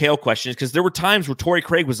up the Mikal question is because there were times where Torrey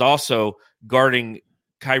Craig was also guarding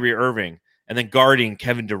Kyrie Irving and then guarding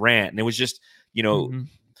Kevin Durant. And it was just,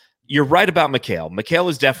 you're right about Mikal. Mikal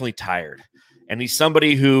is definitely tired. And he's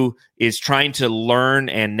somebody who is trying to learn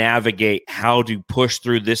and navigate how to push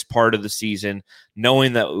through this part of the season,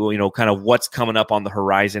 knowing that, kind of what's coming up on the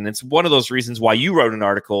horizon. It's one of those reasons why you wrote an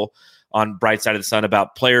article on Bright Side of the Sun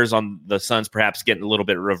about players on the Suns perhaps getting a little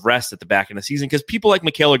bit of rest at the back end of the season, because people like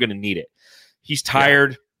Mikal are going to need it. He's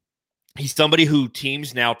tired. Yeah. He's somebody who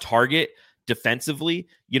teams now target defensively.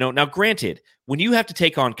 Now granted, when you have to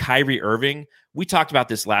take on Kyrie Irving, we talked about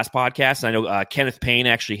this last podcast. And I know Kenneth Payne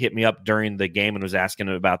actually hit me up during the game and was asking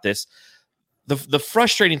about this. The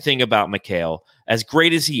frustrating thing about Mikal, as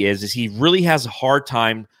great as he is he really has a hard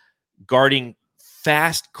time guarding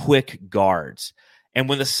fast, quick guards. And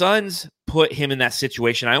when the Suns put him in that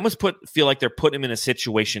situation, I almost feel like they're putting him in a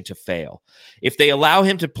situation to fail. If they allow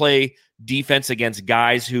him to play defense against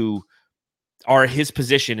guys who are his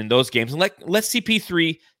position in those games, and let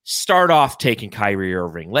CP3 start off taking Kyrie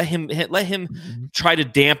Irving. Let him try to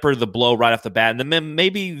damper the blow right off the bat, and then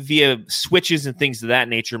maybe via switches and things of that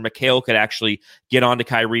nature, Mikal could actually get onto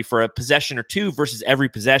Kyrie for a possession or two versus every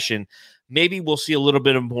possession. Maybe we'll see a little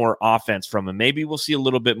bit of more offense from him. Maybe we'll see a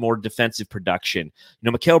little bit more defensive production.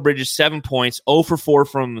 Mikal Bridges, 7 points, 0 for 4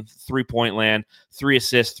 from 3-point land, 3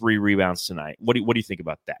 assists, 3 rebounds tonight. What do you think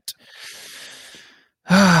about that?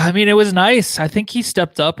 I mean, it was nice. I think he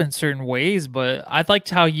stepped up in certain ways, but I liked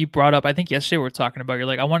how you brought up, I think yesterday we were talking about, you're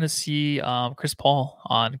like, I want to see Chris Paul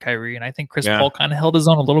on Kyrie. And I think Chris Paul kind of held his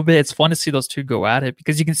own a little bit. It's fun to see those two go at it,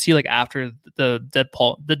 because you can see, like, after the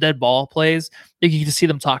dead ball plays, you can see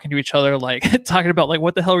them talking to each other, like talking about, like,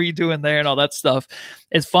 what the hell are you doing there and all that stuff.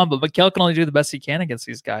 It's fun, but Mikal can only do the best he can against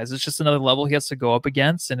these guys. It's just another level he has to go up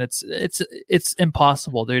against, and it's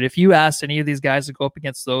impossible, dude. If you asked any of these guys to go up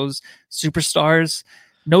against those superstars,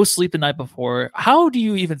 no sleep the night before. How do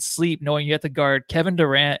you even sleep knowing you have to guard Kevin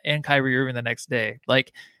Durant and Kyrie Irving the next day?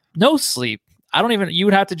 Like, no sleep. You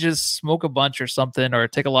would have to just smoke a bunch or something, or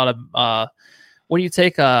take a lot of, what do you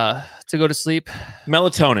take to go to sleep?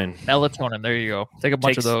 Melatonin. There you go. Take a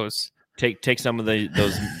bunch of those. Take some of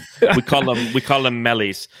those. we call them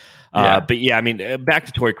mellies. But yeah, I mean, back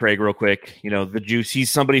to Torrey Craig real quick. The juice.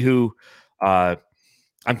 He's somebody who,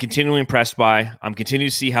 I'm continually impressed by. I'm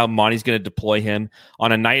continuing to see how Monty's going to deploy him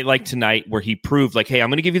on a night like tonight, where he proved, like, hey, I'm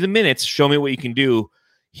going to give you the minutes. Show me what you can do.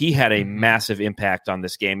 He had a massive impact on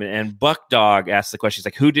this game. And Buck Dog asked the question, he's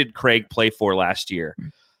like, who did Craig play for last year?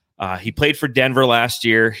 He played for Denver last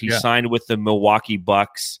year. He signed with the Milwaukee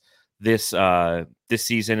Bucks this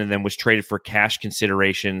season, and then was traded for cash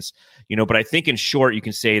considerations. But I think in short, you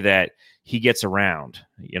can say that he gets around.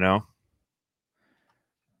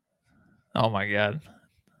 Oh my God.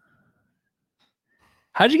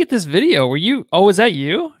 How'd you get this video? Was that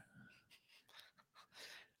you?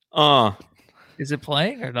 Is it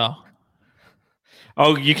playing or no?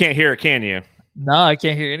 Oh, you can't hear it, can you? No, I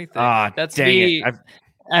can't hear anything. That's dang me it.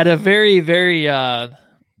 At a very, very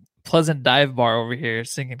pleasant dive bar over here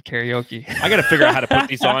singing karaoke. I got to figure out how to put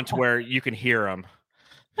these on to where you can hear them.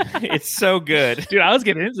 It's so good. Dude, I was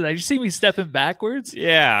getting into that. You see me stepping backwards?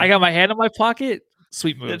 Yeah. I got my hand in my pocket.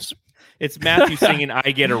 Sweet moves. It's Matthew singing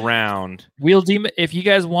I Get Around. If you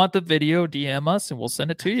guys want the video, DM us and we'll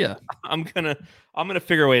send it to you. I'm gonna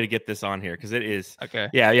figure a way to get this on here, because it is okay.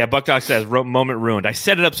 Yeah. Buck Dog says moment ruined. I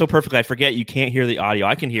set it up so perfectly I forget you can't hear the audio.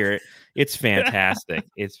 I can hear it. It's fantastic.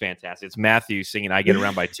 It's fantastic. It's Matthew singing "I Get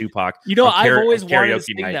Around" by Tupac. I've always wanted to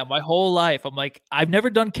sing that my whole life. I'm like, I've never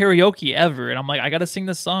done karaoke ever, and I'm like, I got to sing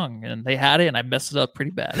this song, and they had it, and I messed it up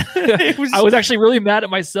pretty bad. I was actually really mad at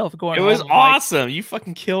myself going. It was awesome. You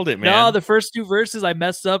fucking killed it, man. No, the first 2 verses I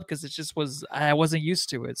messed up because it just I wasn't used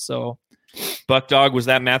to it. So, Buck Dog, was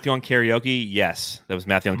that Matthew on karaoke? Yes, that was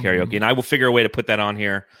Matthew on karaoke, and I will figure a way to put that on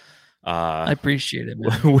here. I appreciate it,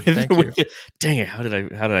 man. Thank you. Dang it! How did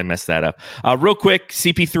I mess that up? Real quick,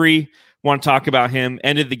 CP3. Want to talk about him?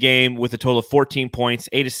 Ended the game with a total of 14 points,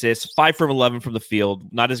 8 assists, 5 from 11 from the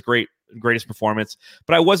field. Not his greatest performance,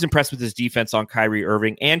 but I was impressed with his defense on Kyrie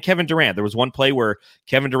Irving and Kevin Durant. There was one play where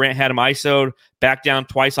Kevin Durant had him ISO'd, back down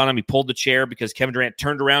twice on him. He pulled the chair because Kevin Durant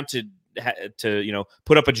turned around to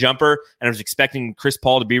put up a jumper, and I was expecting Chris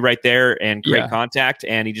Paul to be right there and create contact,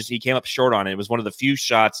 and he came up short on it. It was one of the few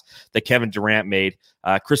shots that Kevin Durant made.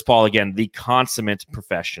 Chris Paul, again, the consummate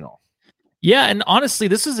professional. Yeah, and honestly,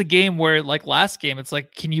 this is a game where, like last game, it's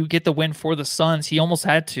like, can you get the win for the Suns? He almost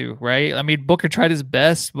had to, right? I mean, Booker tried his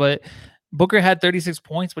best, but Booker had 36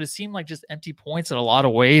 points, but it seemed like just empty points in a lot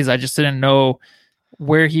of ways. I just didn't know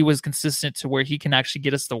where he was consistent to where he can actually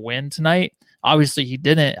get us the win tonight. Obviously, he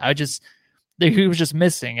didn't. He was just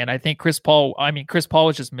missing, and I think Chris Paul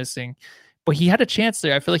was just missing, but he had a chance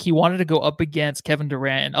there. I feel like he wanted to go up against Kevin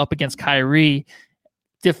Durant and up against Kyrie.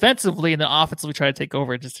 defensively and then offensively try to take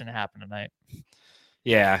over. It just didn't happen tonight.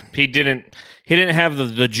 Yeah, he didn't have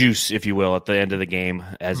the juice, if you will, at the end of the game,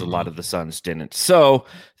 as a lot of the Suns didn't. So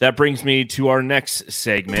that brings me to our next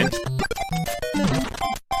segment.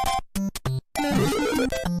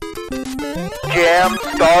 Jam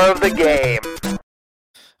Star of the Game.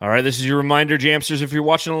 All right, this is your reminder, Jamsters. If you're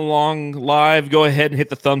watching along live, go ahead and hit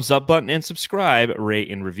the thumbs up button and subscribe, rate,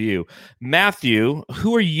 and review. Matthew,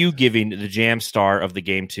 who are you giving the Jam Star of the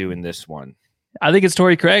Game to in this one? I think it's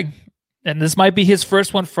Torrey Craig. And this might be his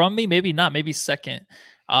first one from me, maybe not, maybe second.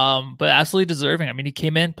 But absolutely deserving. I mean, he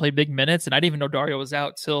came in, played big minutes, and I didn't even know Dario was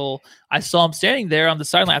out till I saw him standing there on the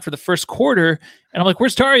sideline after the first quarter. And I'm like,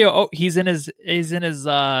 "Where's Dario?" Oh, he's in his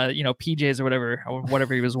PJs or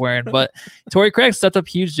whatever he was wearing. But Torrey Craig stepped up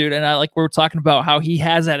huge, dude. And we're talking about how he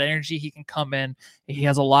has that energy. He can come in. He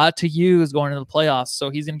has a lot to use going into the playoffs,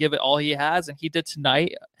 so he's gonna give it all he has, and he did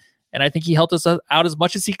tonight. And I think he helped us out as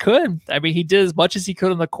much as he could. I mean, he did as much as he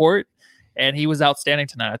could on the court. And he was outstanding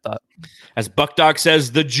tonight, I thought. As Buck Dog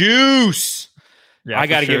says, the juice. Yeah, I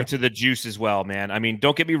got to give it to the juice as well, man. I mean,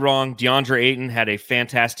 don't get me wrong. DeAndre Ayton had a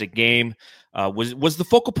fantastic game. Was the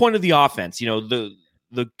focal point of the offense. You know, the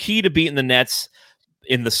key to beating the Nets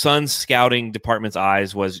in the Suns scouting department's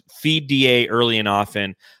eyes was feed DA early and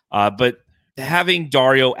often. But having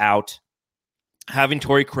Dario out, having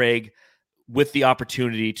Torrey Craig with the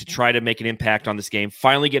opportunity to try to make an impact on this game,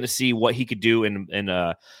 finally getting to see what he could do in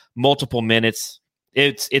multiple minutes.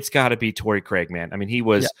 It's got to be Torrey Craig, man. I mean, he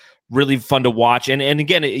was really fun to watch, and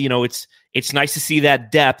again, you know, it's nice to see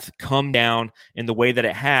that depth come down in the way that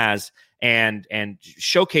it has, and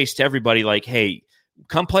showcase to everybody like, hey,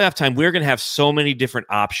 come playoff time, we're going to have so many different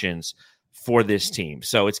options for this team.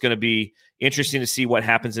 So it's going to be interesting to see what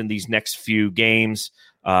happens in these next few games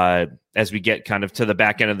as we get kind of to the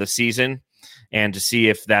back end of the season, and to see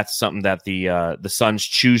if that's something that the Suns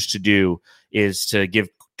choose to do, is to give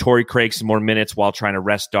Torrey Craig some more minutes while trying to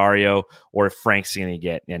rest Dario, or if Frank's going to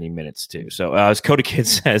get any minutes too. So as Coda Kid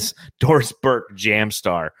says, Doris Burke, Jam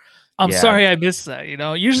Star. I'm sorry I missed that. You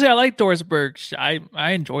know, usually I like Doris Burke. I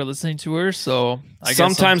enjoy listening to her. So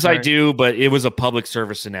sometimes I do, but it was a public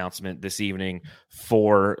service announcement this evening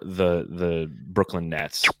for the Brooklyn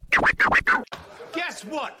Nets. Guess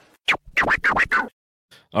what?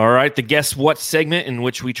 All right, the Guess What segment, in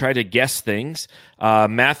which we try to guess things.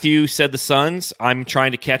 Matthew said the Suns. I'm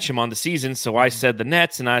trying to catch him on the season, so I said the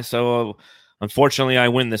Nets, and unfortunately I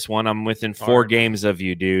win this one. I'm within 4 games of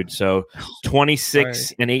you, dude. So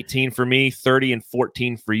 26 and 18 for me, 30 and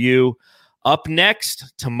 14 for you. Up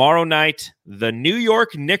next, tomorrow night, the New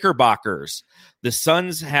York Knickerbockers. The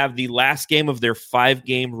Suns have the last game of their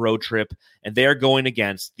 5-game road trip, and they're going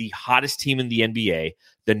against the hottest team in the NBA,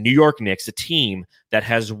 the New York Knicks, a team that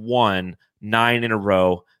has won 9 in a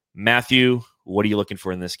row. Matthew, what are you looking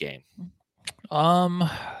for in this game? Man,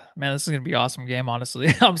 this is going to be an awesome game,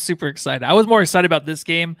 honestly. I'm super excited. I was more excited about this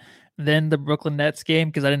game than the Brooklyn Nets game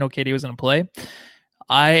because I didn't know KD was going to play.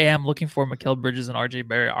 I am looking for Mikal Bridges and RJ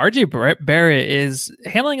Barrett. RJ Barrett is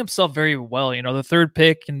handling himself very well. You know, the 3rd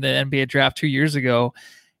pick in the NBA draft 2 years ago.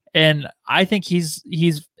 And I think he's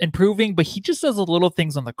improving, but he just does the little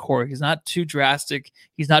things on the court. He's not too drastic.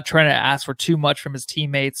 He's not trying to ask for too much from his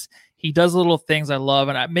teammates. He does little things I love.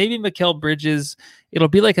 And maybe Mikal Bridges, it'll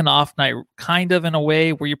be like an off night, kind of in a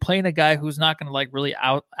way where you're playing a guy who's not going to like really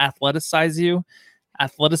out athleticism you. And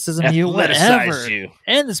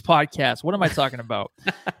this podcast. What am I talking about?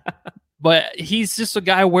 But he's just a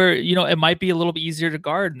guy where, you know, it might be a little bit easier to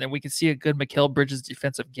guard. And then we can see a good Mikal Bridges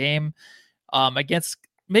defensive game against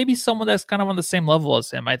maybe someone that's kind of on the same level as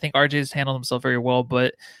him. I think RJ's handled himself very well,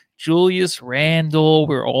 but Julius Randle,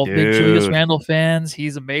 we're all big Julius Randle fans.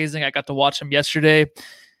 He's amazing. I got to watch him yesterday.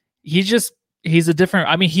 He's a different,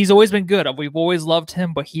 I mean, he's always been good. We've always loved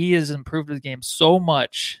him, but he has improved his game so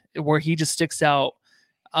much where he just sticks out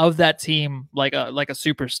of that team like a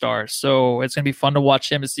superstar. So it's going to be fun to watch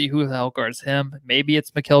him and see who the hell guards him. Maybe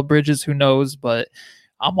it's Mikal Bridges, who knows, but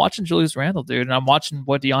I'm watching Julius Randle, dude, and I'm watching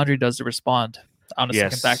what DeAndre does to respond on a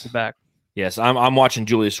second back-to-back. Yes, I'm watching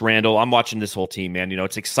Julius Randle. I'm watching this whole team, man. You know,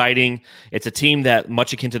 it's exciting. It's a team that,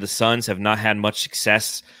 much akin to the Suns, have not had much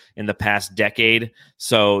success in the past decade.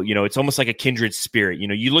 So, you know, it's almost like a kindred spirit. You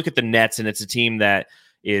know, you look at the Nets, and it's a team that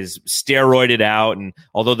is steroided out. And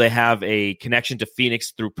although they have a connection to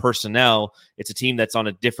Phoenix through personnel, it's a team that's on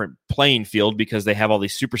a different playing field because they have all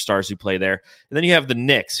these superstars who play there. And then you have the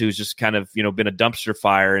Knicks, who's just kind of, been a dumpster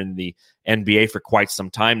fire in the NBA for quite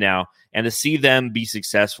some time now. And to see them be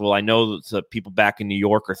successful, I know that the people back in New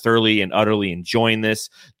York are thoroughly and utterly enjoying this.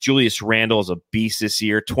 Julius Randle is a beast this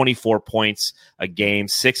year, 24 points a game,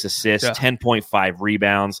 6 assists, 10.5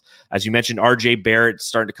 rebounds. As you mentioned, RJ Barrett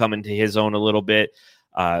starting to come into his own a little bit.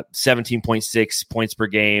 17.6 points per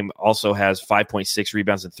game, also has 5.6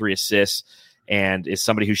 rebounds and 3 assists, and is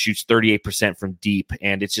somebody who shoots 38% from deep.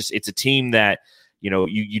 And it's a team that,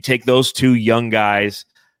 you take those two young guys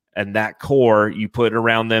and that core, you put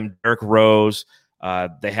around them Derrick Rose.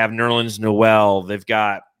 They have Nerlens Noel. They've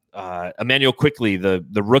got Emmanuel Quickley, the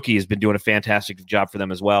rookie, has been doing a fantastic job for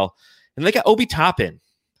them as well. And they got Obi Toppin.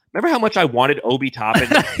 Remember how much I wanted Obi Toppin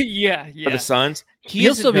for the Suns?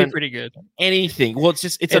 He'll still be pretty good. Anything. Well,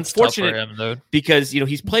 it's unfortunate tough for him, because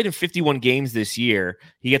he's played in 51 games this year.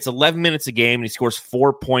 He gets 11 minutes a game and he scores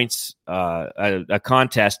 4 points a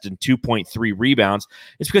contest and 2.3 rebounds.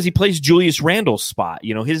 It's because he plays Julius Randle's spot.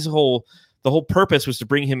 The whole purpose was to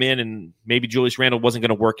bring him in, and maybe Julius Randle wasn't going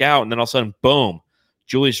to work out, and then all of a sudden, boom,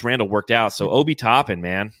 Julius Randle worked out. So Obi Toppin,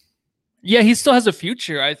 man. Yeah, he still has a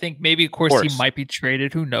future. I think maybe, of course, he might be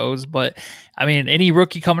traded. Who knows? But, I mean, any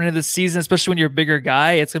rookie coming into the season, especially when you're a bigger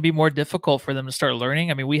guy, it's going to be more difficult for them to start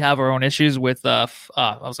learning. I mean, we have our own issues with, I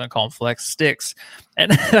was going to call him Flex Sticks.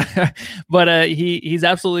 And but he's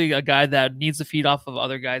absolutely a guy that needs to feed off of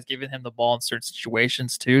other guys, giving him the ball in certain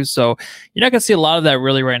situations too. So you're not going to see a lot of that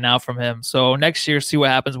really right now from him. So next year, see what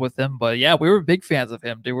happens with him. But yeah, we were big fans of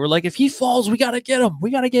him. Dude. We're like, if he falls, we got to get him.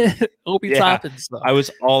 We got to get Obi Toppin. So, I was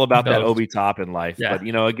all about that Obi Toppin life. Yeah. But,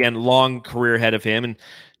 again, long career ahead of him. And,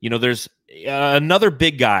 there's another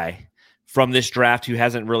big guy from this draft who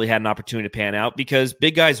hasn't really had an opportunity to pan out because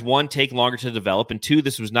big guys, one, take longer to develop, and two,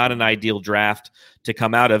 this was not an ideal draft to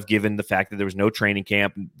come out of given the fact that there was no training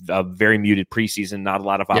camp, a very muted preseason, not a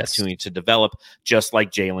lot of opportunity to develop, just like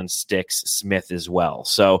Jalen Sticks Smith as well.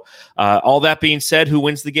 So all that being said, who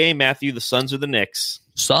wins the game, Matthew, the Suns or the Knicks?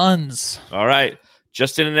 Suns. All right.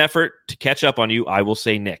 Just in an effort to catch up on you, I will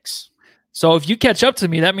say Knicks. So if you catch up to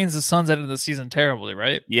me, that means the Suns ended the season terribly,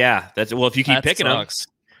 right? Yeah. If you keep picking them.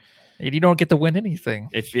 You don't get to win anything.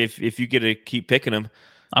 If you get to keep picking them,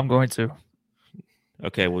 I'm going to.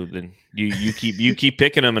 Okay, well then you keep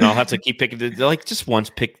picking them, and I'll have to keep picking. Like just once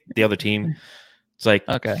pick the other team. It's like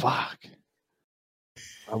okay, fuck.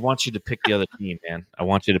 I want you to pick the other team, man. I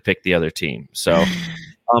want you to pick the other team. So, I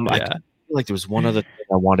feel like there was one other thing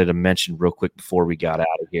I wanted to mention real quick before we got out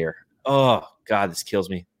of here. Oh God, this kills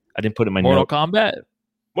me. I didn't put it in my Mortal Kombat.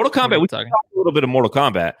 Mortal Kombat. We talked a little bit of Mortal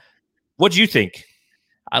Kombat. What do you think?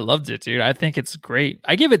 I loved it, dude. I think it's great.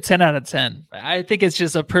 I give it 10 out of 10. I think it's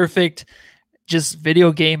just a perfect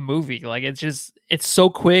video game movie. Like it's so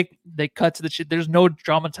quick. They cut to the shit. There's no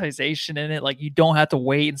dramatization in it. Like you don't have to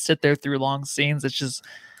wait and sit there through long scenes. It's just,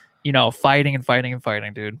 fighting and fighting and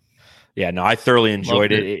fighting, dude. Yeah, no, I thoroughly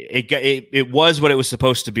enjoyed it. It was what it was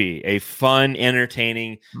supposed to be. A fun,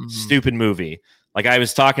 entertaining, stupid movie. Like I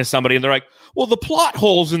was talking to somebody and they're like, well, the plot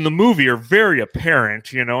holes in the movie are very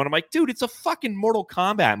apparent, And I'm like, dude, it's a fucking Mortal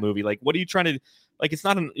Kombat movie. Like, what are you trying to, like,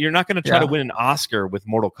 you're not going to try to win an Oscar with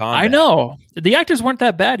Mortal Kombat. I know. The actors weren't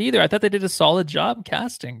that bad either. I thought they did a solid job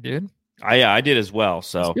casting, dude. I did as well.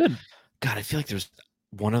 So that's good. God, I feel like there's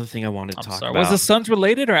one other thing I wanted to talk about. Was the Suns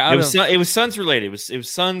related or out of? It was Suns related. It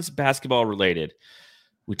was Suns basketball related.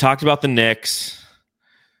 We talked about the Knicks.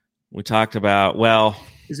 We talked about,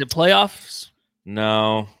 is it playoffs?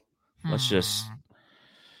 No, let's just.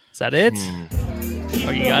 Is that it? Oh,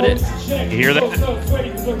 you got it? You hear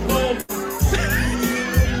that?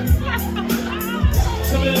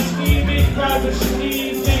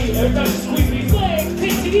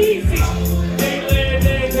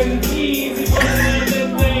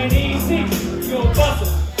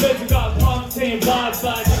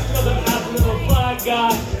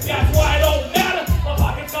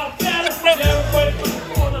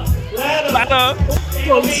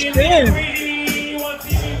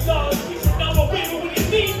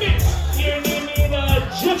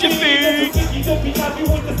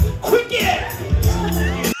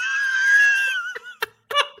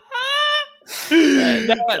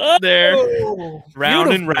 There,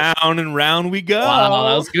 round and round and round we go. Wow,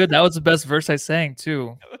 that was good. That was the best verse I sang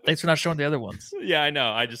too. Thanks for not showing the other ones. Yeah, I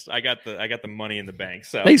know. I got the money in the bank.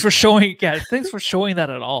 So thanks for showing. Yeah, thanks for showing that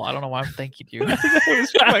at all. I don't know why I'm thanking you. It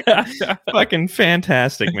was fucking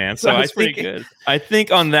fantastic, man. So I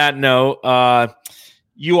think on that note,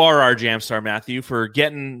 you are our jam star, Matthew, for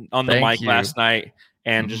getting on the mic last night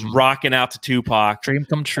and just rocking out to Tupac. Dream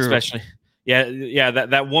come true. Especially,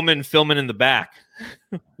 that woman filming in the back.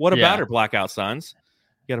 What about her, Blackout Sons?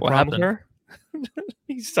 You got a problem with her?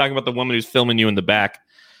 He's talking about the woman who's filming you in the back.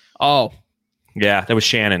 Oh. Yeah, that was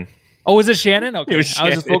Shannon. Oh, was it Shannon? Okay. It was I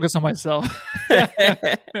was just focused on myself.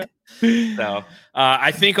 So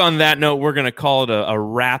I think on that note, we're going to call it a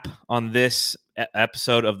wrap on this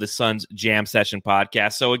episode of the Suns Jam Session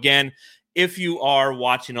podcast. So again, if you are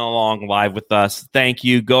watching along live with us, thank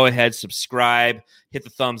you. Go ahead, subscribe, hit the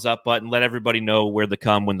thumbs up button, let everybody know where to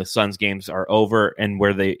come when the Suns games are over and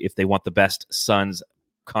if they want the best Suns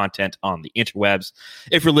content on the interwebs.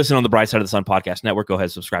 If you're listening on the Bright Side of the Sun Podcast Network, go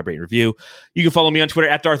ahead, subscribe, rate, and review. You can follow me on Twitter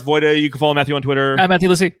at Darth Voida. You can follow Matthew on Twitter at Matthew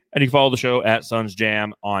Lissy. And you can follow the show at Suns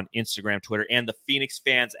Jam on Instagram, Twitter, and the Phoenix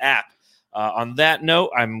Fans app. On that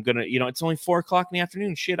note, I'm going to, it's only 4:00 in the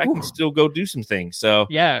afternoon. Shit, I can still go do some things. So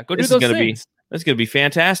yeah, go do those things. This is going to be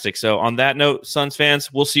fantastic. So on that note, Suns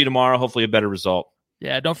fans, we'll see you tomorrow. Hopefully a better result.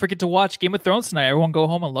 Yeah, don't forget to watch Game of Thrones tonight. Everyone go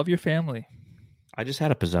home and love your family. I just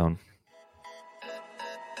had a Pizzone.